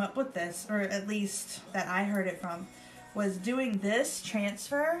that came up with this, or at least that I heard it from, was doing this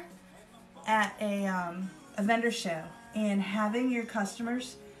transfer at a vendor show and having your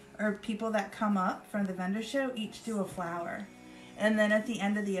customers or people that come up from the vendor show each do a flower. And then at the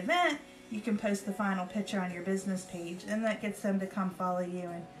end of the event, you can post the final picture on your business page, and that gets them to come follow you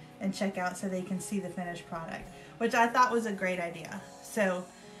and check out so they can see the finished product, which I thought was a great idea. So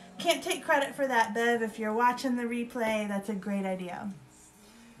can't take credit for that, Bev. If you're watching the replay, that's a great idea.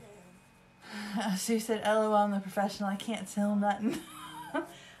 Sue said, LOL, I'm the professional. I can't sell nothing.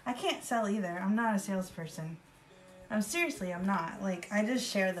 I can't sell either. I'm not a salesperson. Seriously, I'm not. Like, I just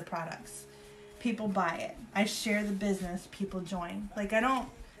share the products. People buy it. I share the business. People join. Like, I don't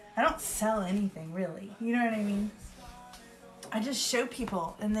sell anything, really. You know what I mean? I just show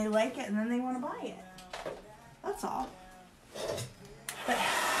people, and they like it, and then they want to buy it. That's all. But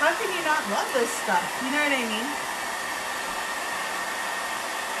how can you not love this stuff? You know what I mean?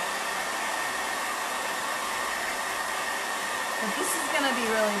 But this is going to be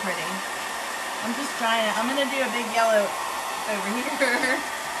really pretty. I'm just trying it. I'm going to do a big yellow over here,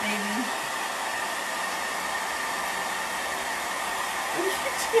 maybe.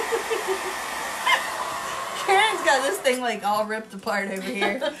 Karen's got this thing like all ripped apart over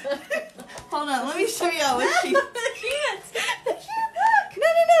here. Hold on, let me show y'all what she... No,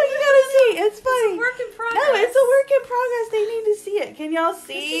 you gotta see. It's funny. It's a work in progress. No, it's a work in progress. They need to see it. Can y'all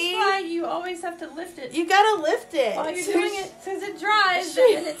see? This is why you always have to lift it. You gotta lift it. While you're doing it, because it dries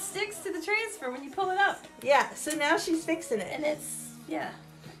and it sticks to the transfer when you pull it up. Yeah, so now she's fixing it. And it's, yeah.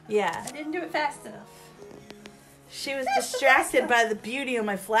 Yeah. I didn't do it fast enough. She was distracted by the beauty of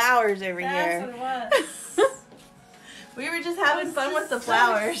my flowers over here. That's what it was. We were just having fun with the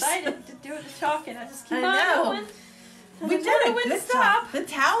flowers. I excited to do it to chalk it. I just keep I on know. going. We did a good job. The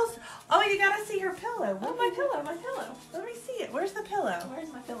towels. Oh, you gotta see her pillow. Oh, my pillow. Let me see it. Where's the pillow?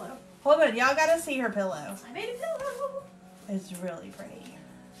 Where's my pillow? Hold on, y'all gotta see her pillow. I made a pillow. It's really pretty.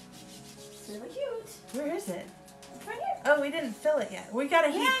 It's really cute. Where is it? It's right here. Oh, we didn't fill it yet. We gotta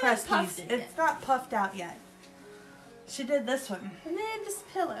heat press puffed these. it It's not puffed out yet. She did this one. And then this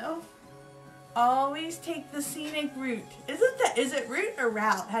pillow. Always take the scenic route. Is it route or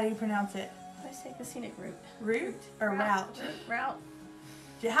route? How do you pronounce it? Let's take the scenic route. Route or route? Route.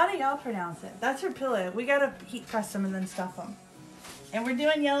 How do y'all pronounce it? That's her pillow. We gotta heat press them and then stuff them. And we're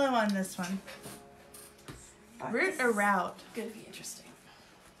doing yellow on this one. Route or route? Gonna be interesting.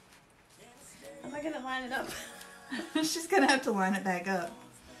 How am I gonna line it up? She's gonna have to line it back up.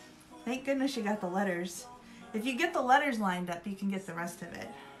 Thank goodness you got the letters. If you get the letters lined up, you can get the rest of it.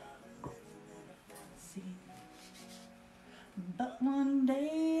 Let's see. But one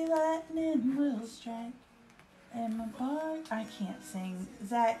day lightning will strike, and my heart... I can't sing.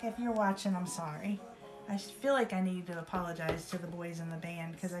 Zach, if you're watching, I'm sorry. I feel like I need to apologize to the boys in the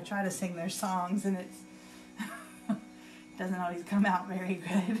band because I try to sing their songs and it's doesn't always come out very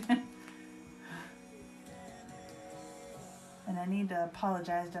good. And I need to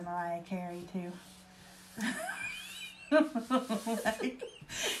apologize to Mariah Carey too. Like,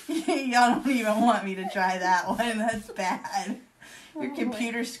 y'all don't even want me to try that one. That's bad. Your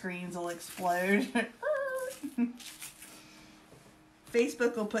computer screens will explode.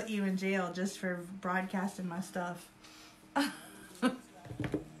 Facebook will put you in jail just for broadcasting my stuff.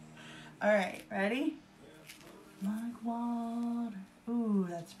 Alright, ready? Like water. Ooh,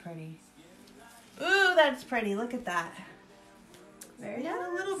 that's pretty. Ooh, that's pretty. Look at that. Very We had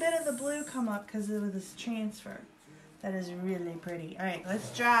a little bit of the blue come up because of this transfer. That is really pretty. Alright,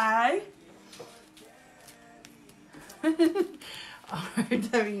 let's dry.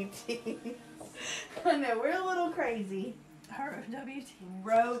 RWT. I know, we're a little crazy. RWT.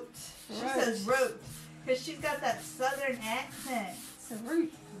 Rote. She says rote. Because she's got that southern accent. It's a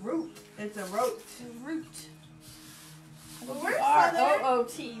root. Root. It's a rote. It's a root. Well, we're southern.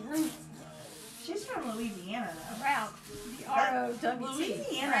 R-O-O-T. Root. She's from Louisiana, though. Route. The R-O-W-T.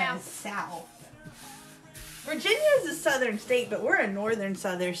 Louisiana Route. is south. Virginia is a southern state, but we're a northern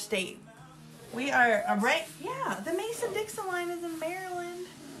southern state. We are right. Yeah, the Mason-Dixon line is in Maryland.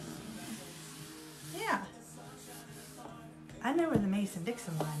 Yeah. I know where the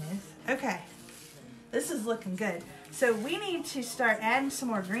Mason-Dixon line is. Okay. This is looking good. So we need to start adding some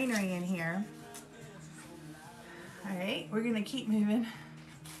more greenery in here. Alright, we're going to keep moving.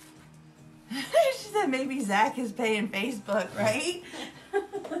 She said maybe Zach is paying Facebook, right?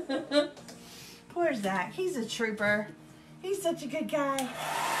 Poor Zach. He's a trooper. He's such a good guy.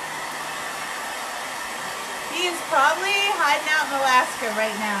 He He is probably hiding out in Alaska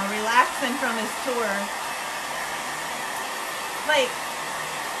right now, relaxing from his tour. Like,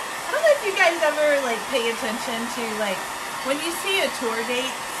 I don't know if you guys ever, like, pay attention to, like, when you see a tour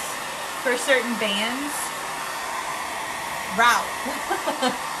date for certain bands, route.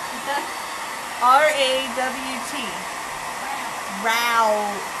 R-A-W-T.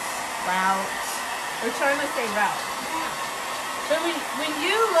 Route. Route. We're trying to say route. But when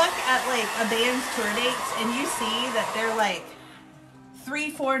you look at, like, a band's tour dates and you see that they're, like,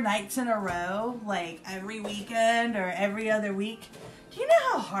 3-4 nights in a row, like, every weekend or every other week, do you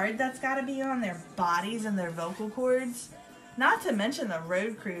know how hard that's got to be on their bodies and their vocal cords? Not to mention the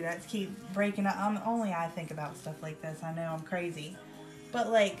road crew that keep breaking up. Only I think about stuff like this. I know I'm crazy.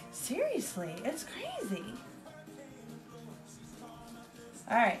 But, like, seriously, it's crazy.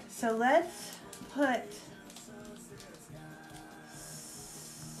 Alright, so let's put...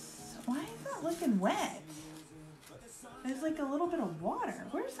 Why is that looking wet? There's like a little bit of water.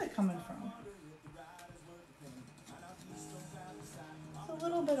 Where's that coming from? There's a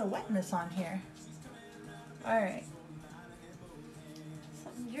little bit of wetness on here. Alright.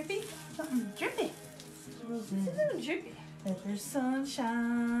 Something drippy? Something drippy. It's a little drippy. Let there's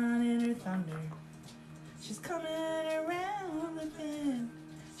sunshine in her thunder. She's coming around the bend.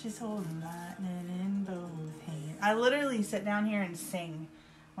 She's holding lightning in both hands. I literally sit down here and sing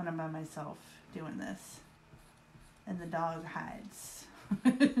when I'm by myself doing this. And the dog hides.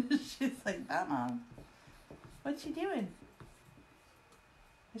 She's like, bye, Mom. What's she doing?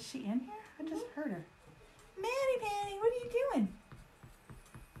 Is she in here? I just heard her. Maddie, Patty, what are you doing?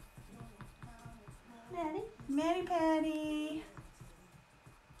 Maddie? Maddie, Patty.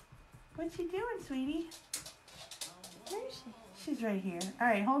 What's she doing, sweetie? Where is she? She's right here. All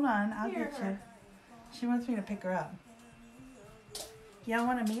right, hold on. I'll Hear get her. you. She wants me to pick her up. Y'all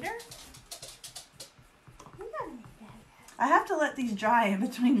want to meet her? We gotta meet Daddy. I have to let these dry in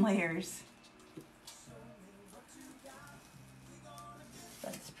between layers.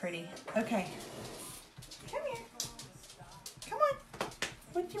 That's pretty. Okay. Come here. Come on.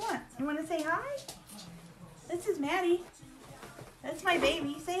 What do you want? You want to say hi? This is Maddie. That's my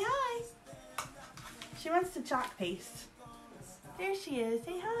baby. Say hi. She wants to chalk paste. There she is.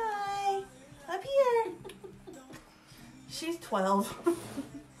 Say hi. Up here. She's 12.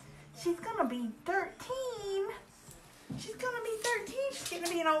 She's gonna be 13. She's gonna be 13. She's gonna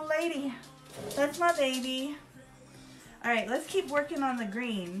be an old lady. That's my baby. All right, let's keep working on the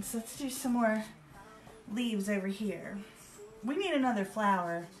greens. Let's do some more leaves over here. We need another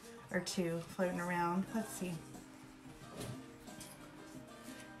flower or two floating around. Let's see.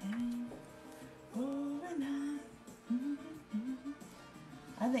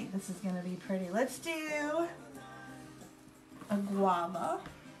 I think this is gonna be pretty. Let's do a guava.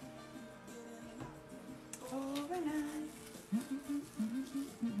 Overnight.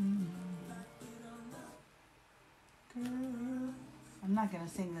 Girl. I'm not gonna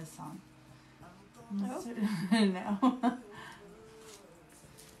sing this song. No? No.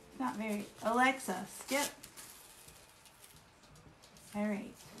 Not very. Alexa, skip. All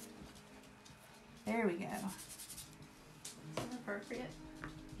right. There we go. Appropriate.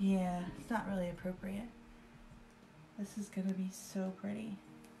 Yeah, it's not really appropriate. This is gonna be so pretty.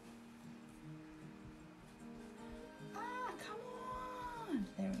 Ah, come on.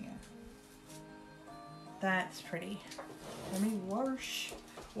 There we go. That's pretty. Let me wash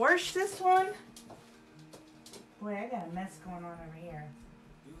this one. Boy, I got a mess going on over here.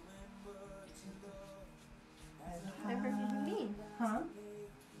 Whatever you mean. Huh?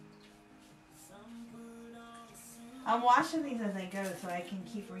 I'm washing these as I go so I can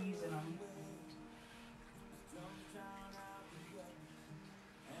keep reusing them.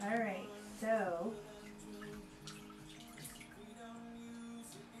 Alright, so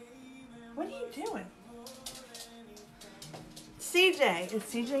what are you doing? CJ. Is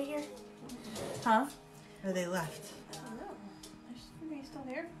CJ here? Huh? Or they left? I don't know. Are you still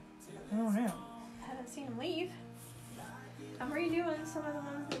there? I don't know. I haven't seen him leave. I'm redoing some of the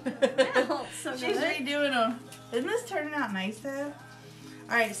ones that so She's good. redoing them. Isn't this turning out nice though?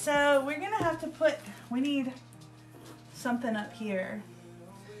 Alright, so we're going to have to put, we need something up here.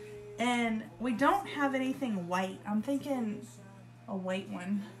 And we don't have anything white. I'm thinking a white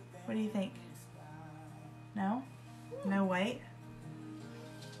one. What do you think? No? No white?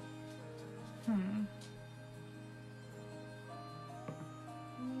 You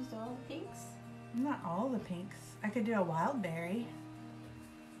used all the pinks? Not all the pinks. I could do a wild berry.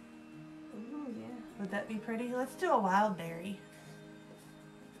 Ooh, yeah. Would that be pretty? Let's do a wild berry.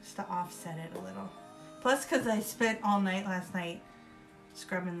 Just to offset it a little. Plus, because I spent all night last night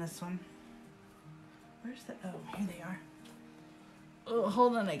scrubbing this one. Where's the, oh, here they are. Oh,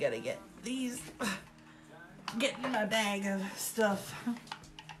 hold on, I gotta get these. Get in my bag of stuff.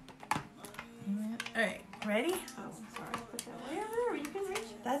 All right, ready? Oh, sorry. I put that way over there. You can reach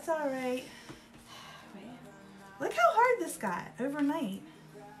it. That's all right. Wait. Look how hard this got overnight.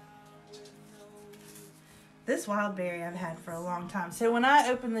 This wild berry I've had for a long time. So when I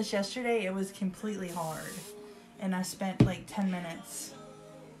opened this yesterday, it was completely hard. And I spent like 10 minutes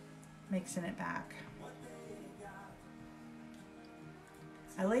mixing it back.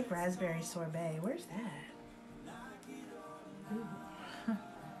 I like raspberry sorbet. Where's that? Ooh.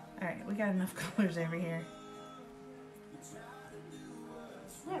 All right, we got enough colors over here.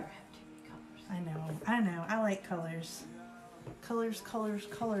 Never have too many colors. I know. I like colors. Colors, colors,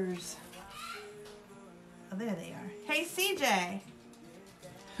 colors. Oh, there they are. Hey, CJ.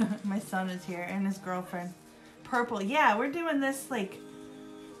 My son is here and his girlfriend. Purple. Yeah, we're doing this like,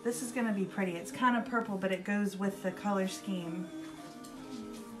 this is going to be pretty. It's kind of purple, but it goes with the color scheme.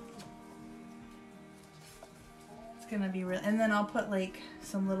 It's going to be real. And then I'll put like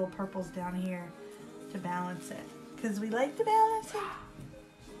some little purples down here to balance it. Because we like to balance it.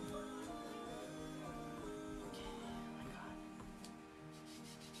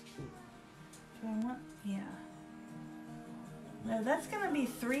 Do I want? Yeah. No, that's going to be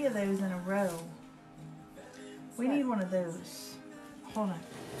 3 of those in a row. We need one of those. Hold on.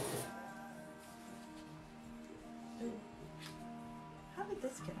 Ooh. How did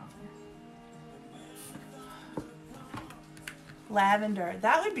this get on there? Lavender.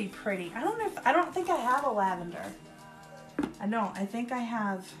 That would be pretty. I don't think I have a lavender. I don't. I think I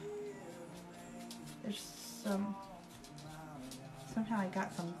have. There's some. Somehow I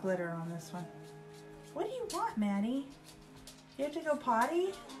got some glitter on this one. What do you want, Maddie? You have to go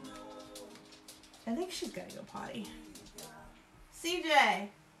potty? I think she's gotta go potty. CJ!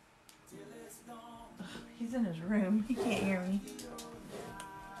 Ugh, he's in his room. He can't hear me.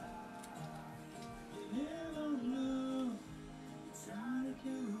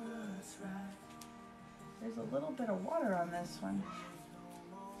 There's a little bit of water on this one.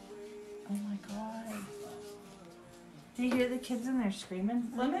 Oh my god. Do you hear the kids in there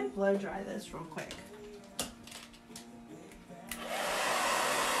screaming? Let me blow dry this real quick.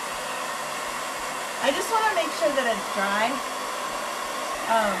 I just want to make sure that it's dry,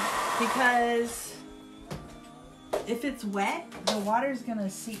 because if it's wet, the water's going to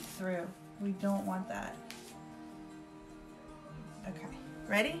seep through. We don't want that. Okay,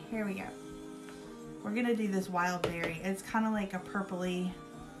 ready? Here we go. We're going to do this wild berry. It's kind of like a purpley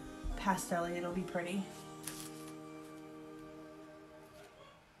pastel-y. It'll be pretty.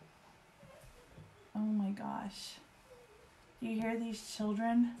 Oh my gosh. Do you hear these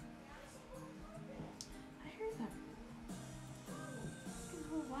children?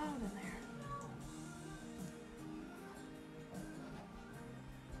 Loud in there.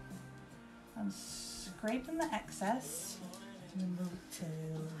 I'm scraping the excess. Move to.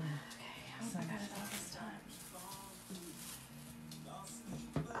 Okay, I hope I got it all this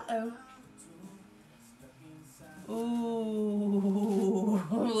time. Uh-oh. Ooh,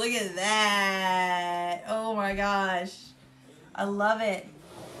 look at that. Oh my gosh. I love it.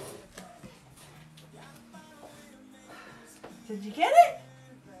 Did you get it?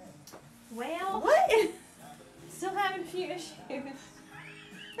 Well, what? Still having a few issues.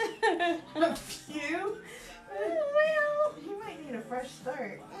 A few? Well, you might need a fresh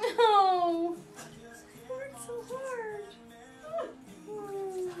start. No. It worked so hard.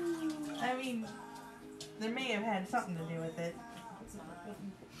 I mean, they may have had something to do with it.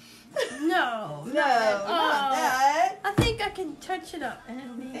 No. No, not that. I think I can touch it up and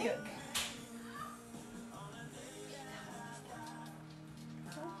it'll be good.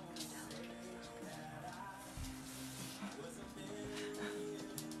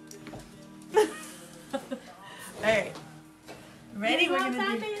 Alright. Ready? We're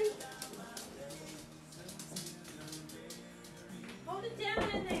gonna do. Hold it down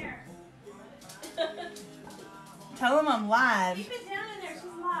in there. Tell them I'm live. Keep it down in there. She's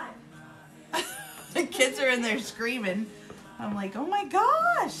live. The kids are in there screaming. I'm like, oh my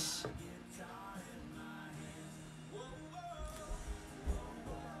gosh.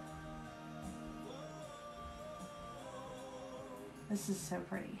 This is so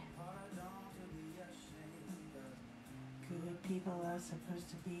pretty. Good people are supposed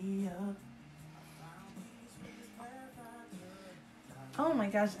to be up. Oh my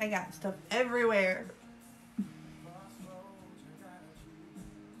gosh, I got stuff everywhere.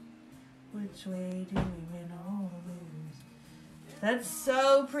 Which way do we win or lose? That's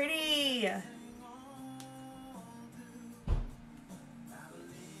so pretty.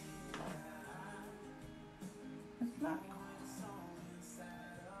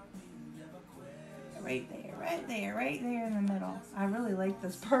 there, right there in the middle. I really like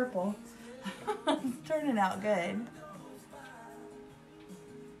this purple. It's turning out good.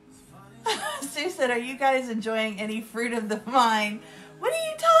 Sue said, are you guys enjoying any fruit of the vine? What are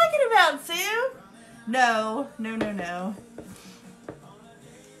you talking about, Sue? No. No.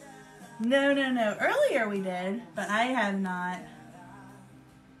 Earlier we did, but I have not.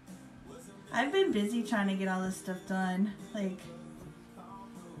 I've been busy trying to get all this stuff done. Like,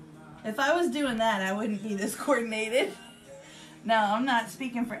 if I was doing that, I wouldn't be this coordinated. No, I'm not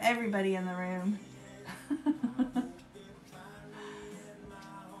speaking for everybody in the room.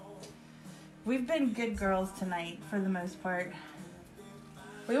 We've been good girls tonight, for the most part.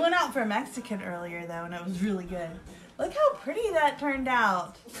 We went out for Mexican earlier, though, and it was really good. Look how pretty that turned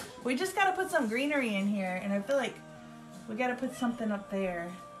out. We just got to put some greenery in here, and I feel like we got to put something up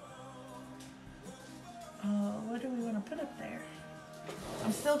there. What do we want to put up there?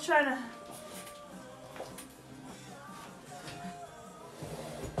 I'm still trying to...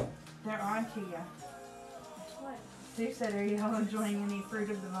 They're on to you. What? Sue said, are you enjoying any fruit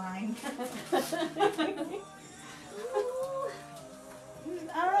of the vine?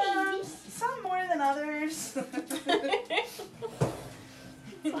 Some more than others. So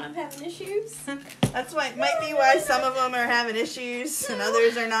I'm having issues. That's why, might be why some of them are having issues and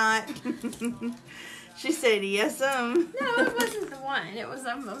others are not. She said, yes, No, it wasn't the one. It was,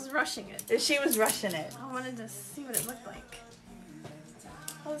 I was rushing it. She was rushing it. I wanted to see what it looked like.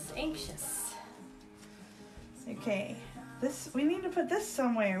 I was anxious. Okay, we need to put this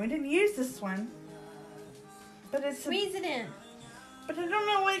somewhere. We didn't use this one. But it's Squeeze it in. But I don't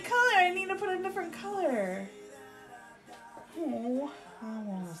know what color. I need to put a different color. Oh,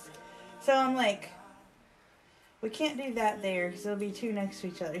 almost. So I'm like, we can't do that there because it'll be two next to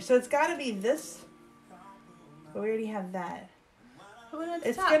each other. So it's got to be this. But we already have that.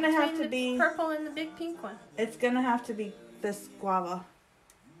 It's going to have to be purple and the big pink one. It's going to have to be this guava.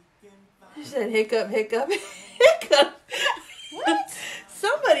 I said hiccup, hiccup, hiccup. What?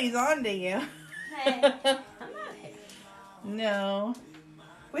 Somebody's on to you. Hey, I'm not here. No.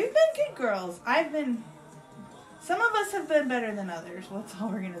 We've been good girls. Some of us have been better than others. That's all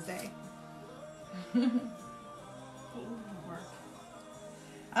we're going to say.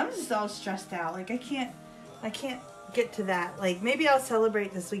 I'm just all stressed out. Like, I can't get to that. Like, maybe I'll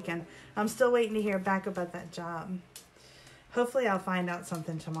celebrate this weekend. I'm still waiting to hear back about that job. Hopefully I'll find out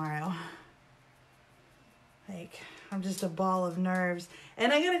something tomorrow. Like, I'm just a ball of nerves.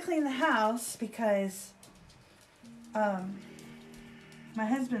 And I gotta clean the house because my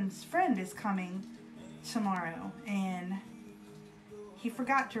husband's friend is coming tomorrow. And he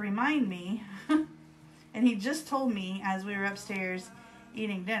forgot to remind me. And he just told me as we were upstairs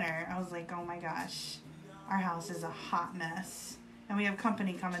eating dinner. I was like, oh my gosh. Our house is a hot mess. And we have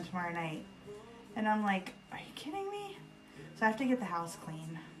company coming tomorrow night. And I'm like, are you kidding me? So I have to get the house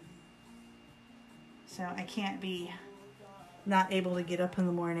clean. So I can't be not able to get up in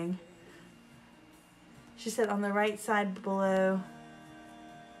the morning. She said on the right side below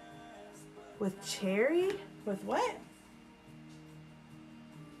with cherry? With what?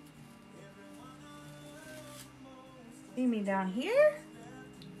 You mean down here?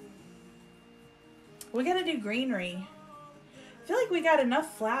 We gotta do greenery. I feel like we got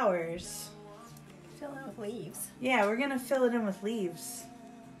enough flowers. Fill it with leaves. Yeah, we're gonna fill it in with leaves.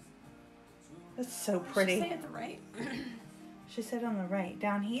 That's so pretty. She said at the right. She said on the right.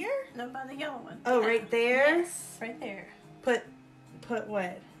 Down here? No, by the yellow one. Oh, right there? Yes, right there. Put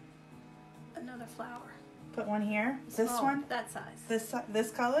what? Another flower. Put one here? Small, this one? That size.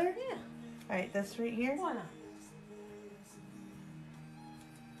 This color? Yeah. Alright, this right here? Why not?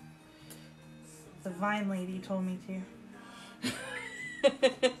 The vine lady told me to.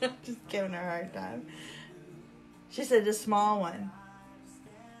 Just giving her a hard time. She said a small one.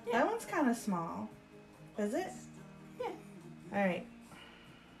 Yeah. That one's kind of small. Is it? Yeah. Alright.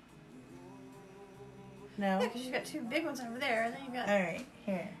 No? Yeah, because you've got two big ones over there, and then you've got... Alright,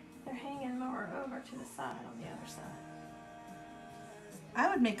 here. They're hanging more over to the side on the other side. I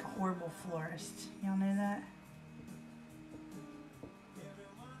would make a horrible florist. Y'all know that?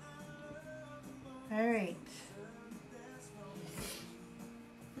 Alright.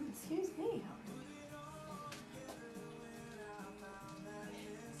 Excuse me.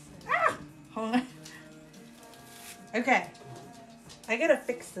 Ah! Hold on. Okay. I gotta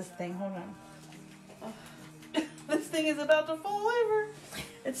fix this thing. Hold on. Oh. This thing is about to fall over.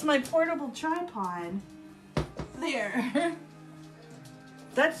 It's my portable tripod. There.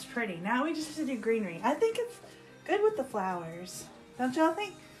 That's pretty. Now we just have to do greenery. I think it's good with the flowers. Don't y'all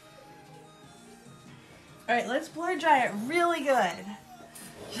think? Alright, let's blow dry it really good.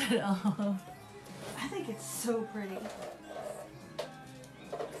 I think it's so pretty.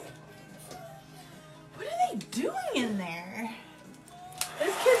 What are they doing in there?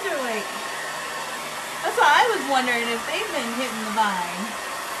 Those kids are like, that's why I was wondering if they've been hitting the vine.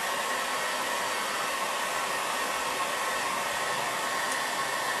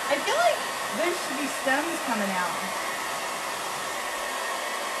 I feel like there should be stems coming out.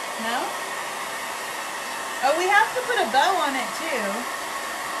 No? Oh, we have to put a bow on it too.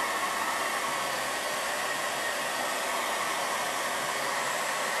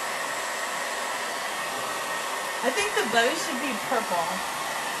 I think the bow should be purple.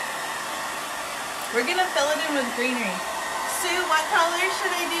 We're gonna fill it in with greenery. Sue, what color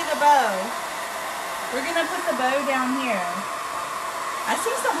should I do the bow? We're gonna put the bow down here. I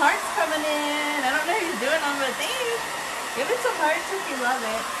see some hearts coming in. I don't know who's doing them, but give it some hearts if you love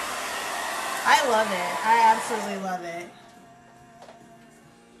it. I love it. I absolutely love it.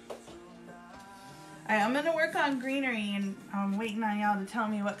 Alright, I'm gonna work on greenery and I'm waiting on y'all to tell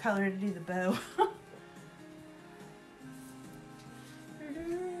me what color to do the bow.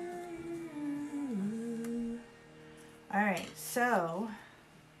 Alright, so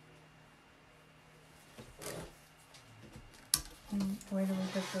where do we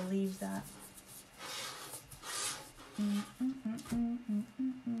put the leaves at?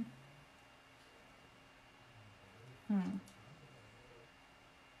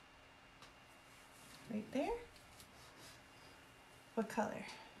 Right there? What color?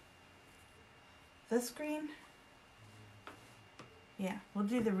 This green? Yeah, we'll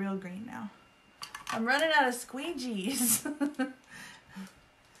do the real green now. I'm running out of squeegees.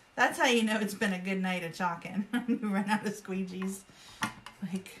 That's how you know it's been a good night of chalking. You run out of squeegees.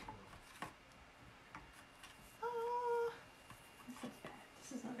 Like, oh.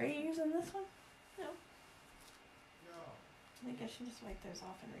 Are you using this one? No. I think I should just wipe those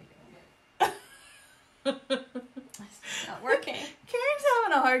off and redo them. It's not working. Karen's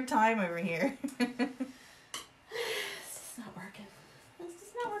having a hard time over here. It's just not working. It's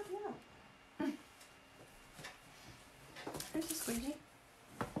just not working out. Here's the squeegee.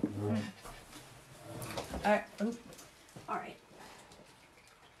 Alright. Oh. Alright.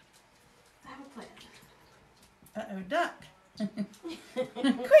 I have a plan. Uh-oh, duck.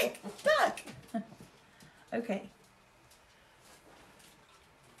 Quick, duck. Okay.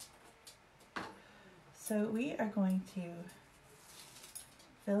 So we are going to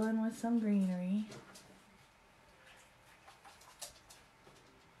fill in with some greenery.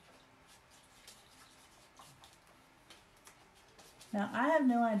 Now, I have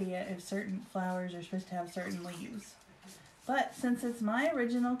no idea if certain flowers are supposed to have certain leaves. But since it's my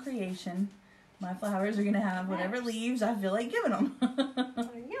original creation, my flowers are going to have whatever leaves I feel like giving them. There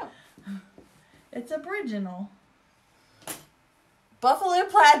you go. It's original. Buffalo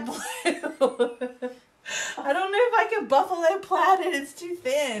plaid blue. I don't know if I can buffalo plaid it. It's too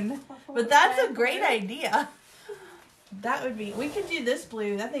thin. But that's a great idea. That would be, we could do this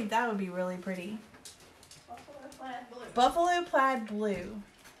blue. I think that would be really pretty. Buffalo plaid blue.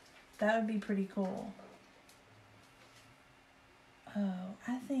 That would be pretty cool. Oh,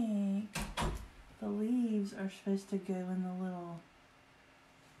 I think the leaves are supposed to go in the little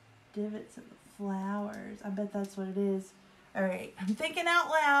divots of the flowers. I bet that's what it is. Alright, I'm thinking out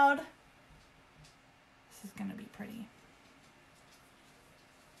loud. This is going to be pretty.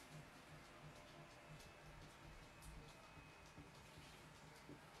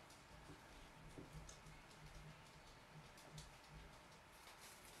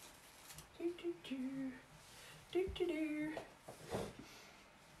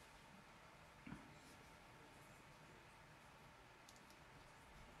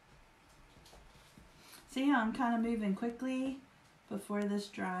 See how I'm kind of moving quickly before this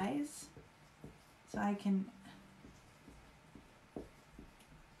dries? So I can...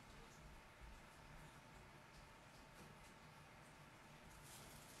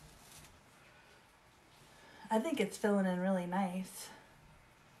 I think it's filling in really nice.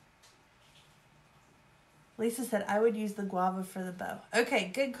 Lisa said I would use the guava for the bow.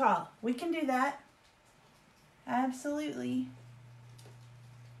 Okay, good call. We can do that. Absolutely.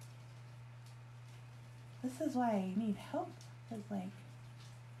 This is why I need help. It's like...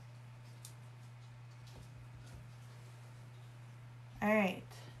 Alright.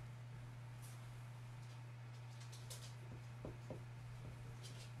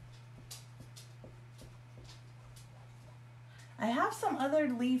 I have some other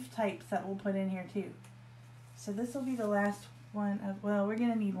leaf types that we'll put in here too. So this will be the last one of, well, we're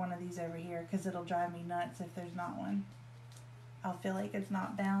going to need one of these over here because it'll drive me nuts if there's not one. I'll feel like it's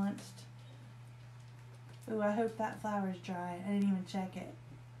not balanced. Ooh, I hope that flower's dry. I didn't even check it.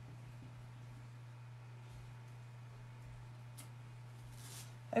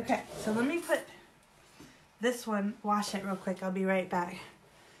 Okay, so let me put this one, wash it real quick. I'll be right back.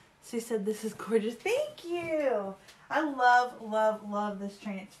 She said this is gorgeous. Thank you. I love, love, love this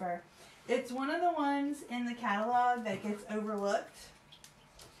transfer. It's one of the ones in the catalog that gets overlooked.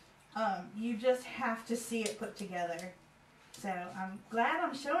 You just have to see it put together. So I'm glad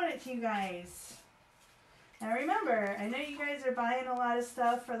I'm showing it to you guys. Now remember, I know you guys are buying a lot of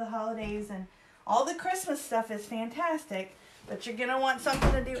stuff for the holidays and all the Christmas stuff is fantastic, but you're going to want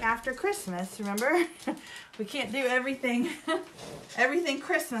something to do after Christmas, remember? We can't do everything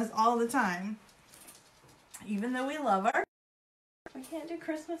Christmas all the time. Even though we love our... We can't do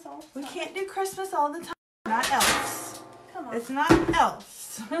Christmas all the time. We can't do Christmas all the time. Not else. Come on. It's not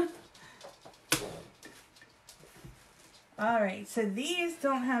else. Alright, so these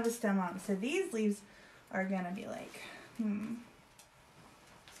don't have a stem on them. So these leaves are going to be like,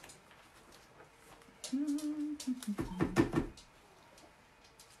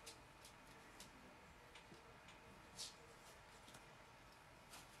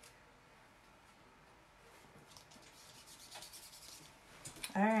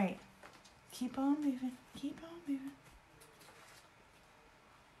 Alright, keep on moving, keep on moving.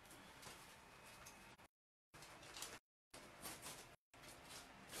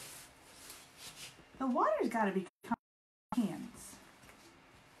 The water's got to be hands.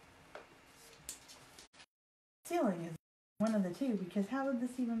 Ceiling is one of the two because how would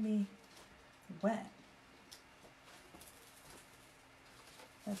this even be wet?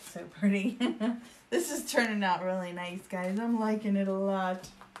 That's so pretty. This is turning out really nice, guys. I'm liking it a lot.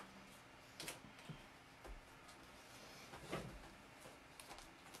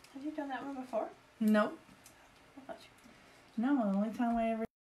 Have you done that one before? Nope. I thought No, the only time I ever...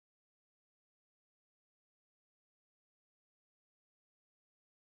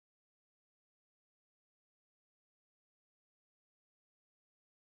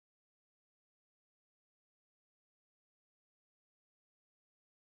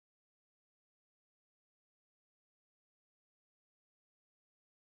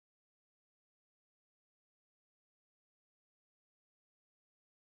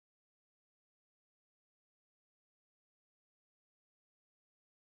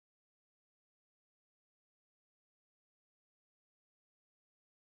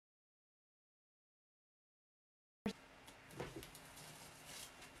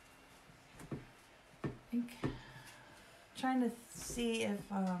 Trying to see if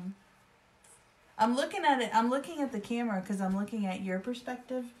I'm looking at it. I'm looking at the camera because I'm looking at your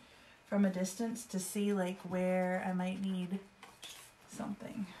perspective from a distance to see like where I might need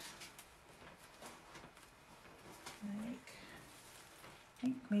something. Like I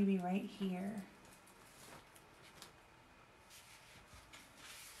think maybe right here.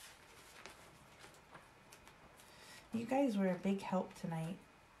 You guys were a big help tonight.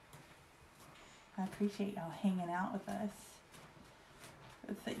 I appreciate y'all hanging out with us.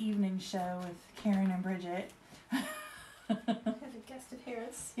 With the evening show with Karen and Bridgette. Have a guest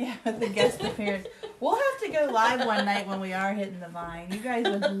appearance. Yeah, with the guest appearance. We'll have to go live one night when we are hitting the vine. You guys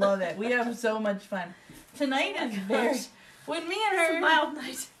would love it. We have so much fun. Tonight is very... When me and her... It's a mild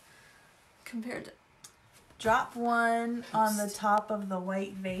night. Compared to... Drop one on the top of the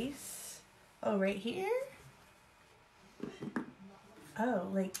white vase. Oh, right here? Oh,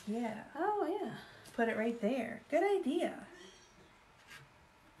 like, yeah. Oh, yeah. Put it right there. Good idea.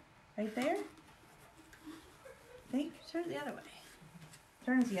 Right there? Think? Turn it the other way.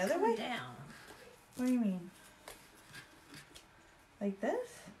 Turn it the other way? Down. What do you mean? Like this?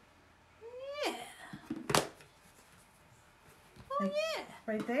 Yeah. Oh, Like, yeah.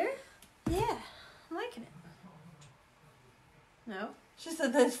 right there? Yeah. I'm liking it. No? She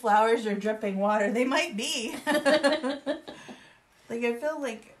said those flowers are dripping water. They might be. Like, I feel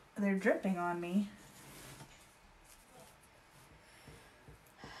like they're dripping on me.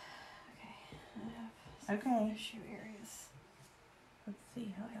 Okay. Issue areas. Let's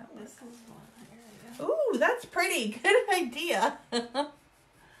see how that This looks. is one area. Ooh, that's pretty. Good idea.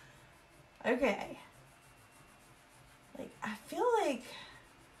 Okay. Like, I feel like...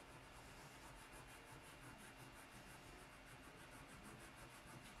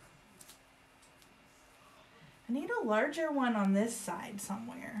 I need a larger one on this side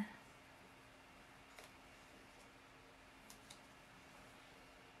somewhere.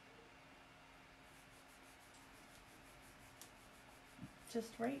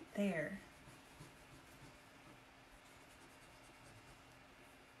 Just right there.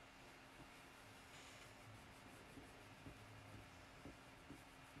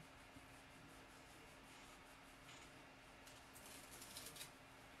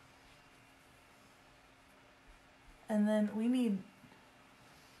 And then we need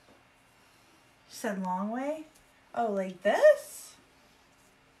said long way. Oh, like this?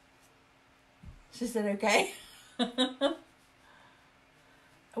 She said okay.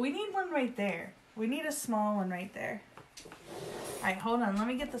 We need one right there. We need a small one right there. Alright, hold on. Let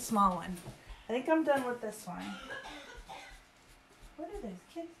me get the small one. I think I'm done with this one. What are those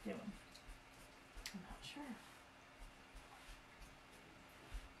kids doing? I'm not sure.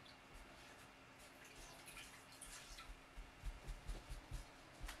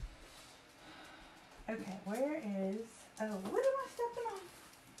 Okay, where is... Oh, what am I stepping on?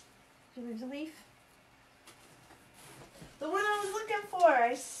 There's a leaf. The one I was looking for.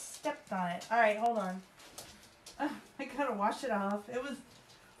 I stepped on it. Alright, hold on. I gotta wash it off. It was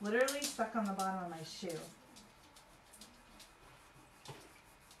literally stuck on the bottom of my shoe.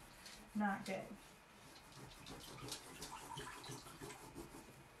 Not good.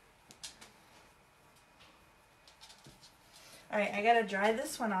 Alright, I gotta dry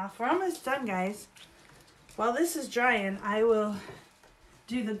this one off. We're almost done, guys. While this is drying, I will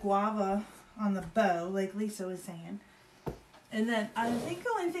do the guava on the bow, like Lisa was saying. And then I think the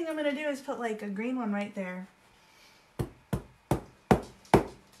only thing I'm going to do is put like a green one right there.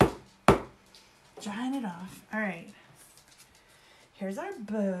 Drying it off. Alright. Here's our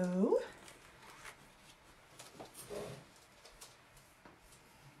bow.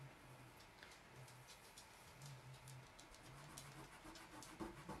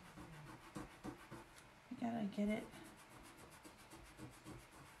 I gotta get it.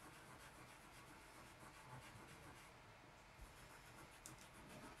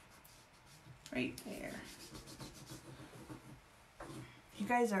 Right there. You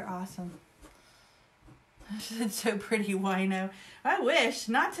guys are awesome. It's so pretty, wino. I wish.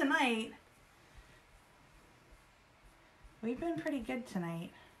 Not tonight. We've been pretty good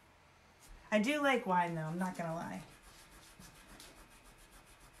tonight. I do like wine, though. I'm not going to lie.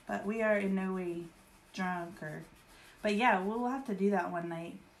 But we are in no way drunk or... But yeah, we'll have to do that one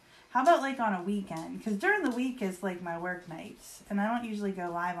night. How about like on a weekend? Because during the week is like my work nights. And I don't usually go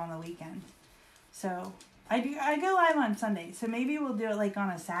live on the weekend. So I go live on Sunday. So maybe we'll do it like on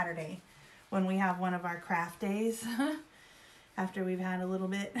a Saturday when we have one of our craft days. After we've had a little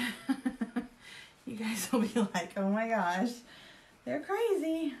bit. You guys will be like, oh my gosh, they're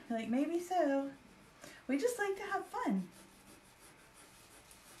crazy. Like, maybe so. We just like to have fun.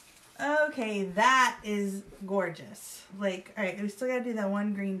 Okay, that is gorgeous. Like, all right, we still gotta do that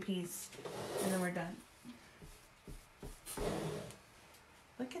one green piece, and then we're done.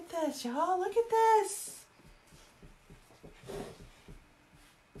 Look at this, y'all. Look at this.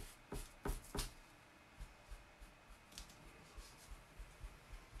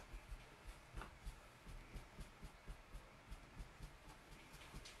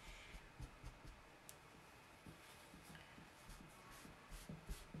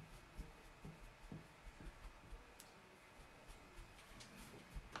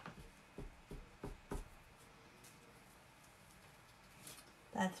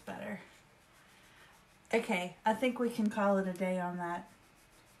 That's better. Okay, I think we can call it a day on that.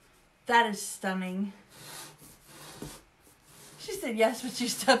 That is stunning. She said yes, but you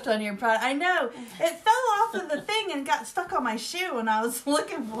stepped on your product. I know. It fell off of the thing and got stuck on my shoe when I was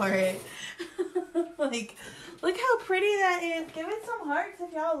looking for it. Like, look how pretty that is. Give it some hearts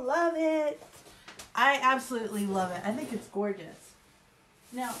if y'all love it. I absolutely love it. I think it's gorgeous.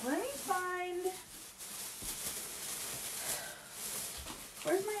 Now, let me find...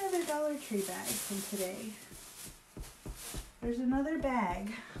 Where's my other Dollar Tree bag from today? There's another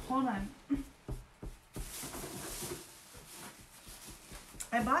bag. Hold on.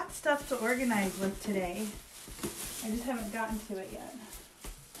 I bought stuff to organize with today. I just haven't gotten to it yet.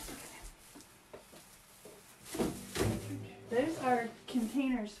 Those are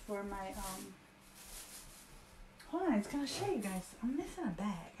containers for my, hold on, it's gonna show you guys. I'm missing a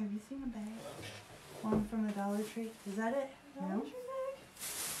bag. Have you seen a bag? One from the Dollar Tree. Is that it? Dollar No? Tree bag?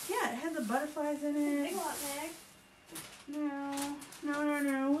 Yeah, it had the butterflies in it. Big lot bag. No.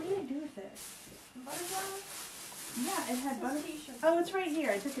 What did I do with it? Butterfly? Yeah, it had butterflies. T-shirt. Oh, it's right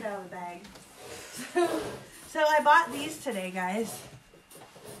here. I took it out of the bag. So I bought these today, guys.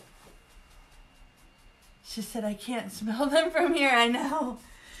 She said I can't smell them from here. I know.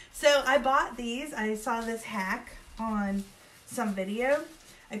 So I bought these. I saw this hack on some video.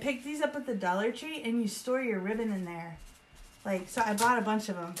 I picked these up at the Dollar Tree, and you store your ribbon in there. Like, so I bought a bunch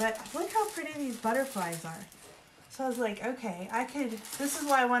of them. But look how pretty these butterflies are. So I was like, okay, I could, this is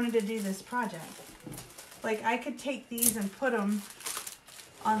why I wanted to do this project. Like, I could take these and put them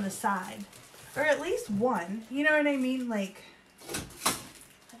on the side. Or at least one. You know what I mean? Like,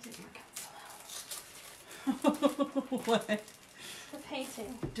 That didn't work out so well. what? The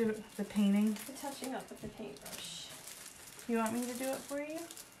painting. Do the painting. The touching up with the paintbrush. You want me to do it for you?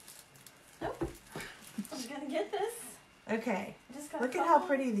 Nope. I'm gonna get this. Okay. Just got Look at how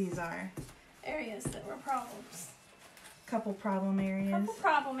pretty these are. areas that were problems. Couple problem areas. Couple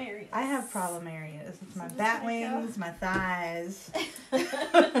problem areas. I have problem areas. It's my So bat just let it wings, my thighs,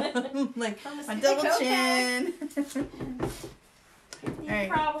 like Promise my to double go chin. These Alright.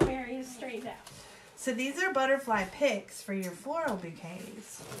 problem areas straightened out. So these are butterfly picks for your floral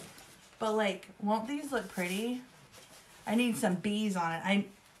bouquets. But like, won't these look pretty? I need some bees on it.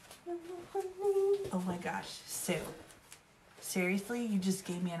 Oh my gosh, Sue. Seriously, you just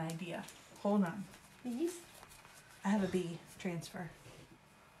gave me an idea. Hold on. Bees? I have a bee transfer.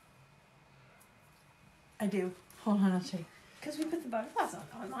 I do. Hold on, I'll show you. Because we put the butterflies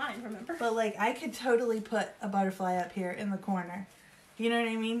on mine, remember? But like, I could totally put a butterfly up here in the corner. You know what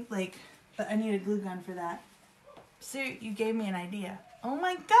I mean? Like, but I need a glue gun for that. Sue, you gave me an idea. Oh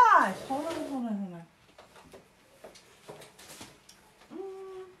my gosh! Hold on, hold on, hold on.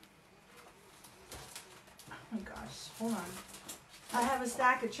 Oh my gosh, hold on. I have a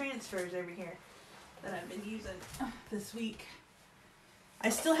stack of transfers over here that I've been using this week. I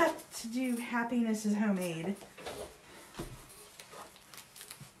still have to do Happiness is Homemade.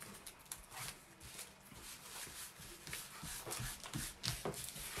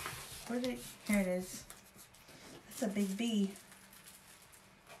 Where's it? Here it is. That's a big bee.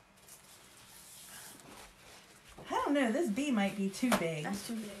 I don't know, this bee might be too big. That's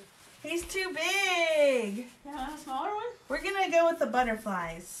too big. He's too big. You want a smaller one? We're gonna go with the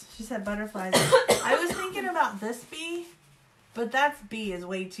butterflies. She said butterflies. I was thinking about this bee, but that bee is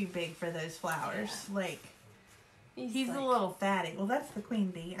way too big for those flowers. Yeah. Like, he's like a little fatty. Well, that's the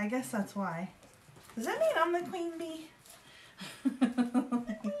queen bee. I guess that's why. Does that mean I'm the queen bee? I'm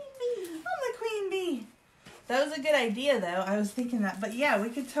the queen bee. That was a good idea, though. I was thinking that. But yeah, we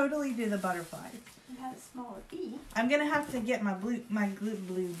could totally do the butterflies. You had a smaller bee. I'm gonna have to get my glue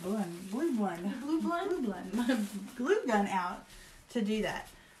gun out to do that.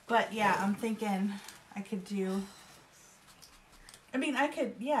 But yeah, I'm thinking I could do. I mean, I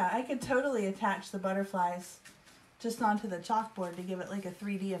could totally attach the butterflies just onto the chalkboard to give it like a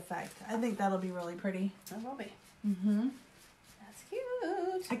 3D effect. I think that'll be really pretty. That will be. Mm-hmm. That's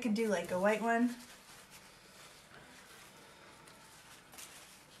cute. I could do like a white one.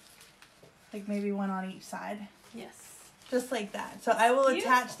 Like maybe one on each side. Yes. Just like that. So I will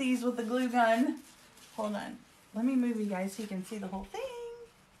attach these with the glue gun. Hold on. Let me move you guys so you can see the whole thing.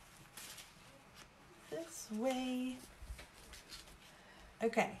 This way.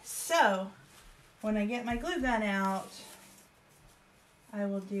 Okay, so when I get my glue gun out, I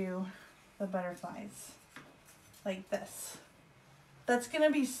will do the butterflies like this. That's going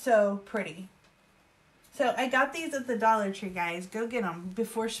to be so pretty. So I got these at the Dollar Tree, guys. Go get them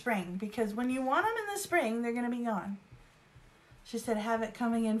before spring, because when you want them in the spring, they're going to be gone. She said have it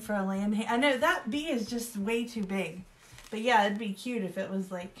coming in for a landing. I know that bee is just way too big. But yeah, it'd be cute if it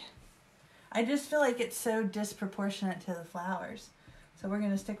was like... I just feel like it's so disproportionate to the flowers. So we're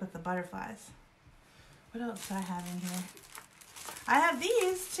going to stick with the butterflies. What else do I have in here? I have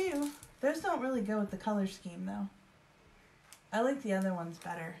these too. Those don't really go with the color scheme though. I like the other ones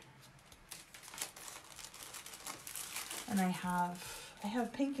better. And I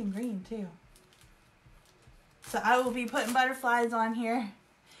have pink and green too. So I will be putting butterflies on here.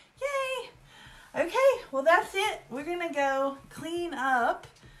 Yay! Okay, well that's it. We're gonna go clean up.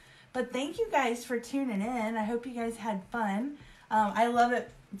 But thank you guys for tuning in. I hope you guys had fun. I love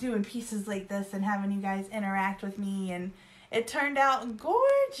it doing pieces like this and having you guys interact with me, and it turned out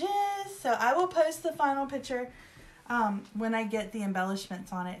gorgeous. So I will post the final picture when I get the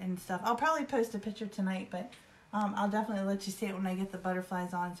embellishments on it and stuff. I'll probably post a picture tonight, but I'll definitely let you see it when I get the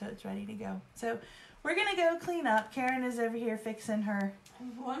butterflies on so it's ready to go. So we're going to go clean up. Karen is over here fixing her...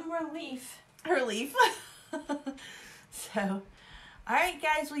 One more leaf. Her leaf. So, alright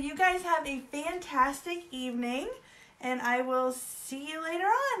guys. Well, you guys have a fantastic evening. And I will see you later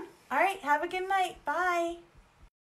on. Alright, have a good night. Bye.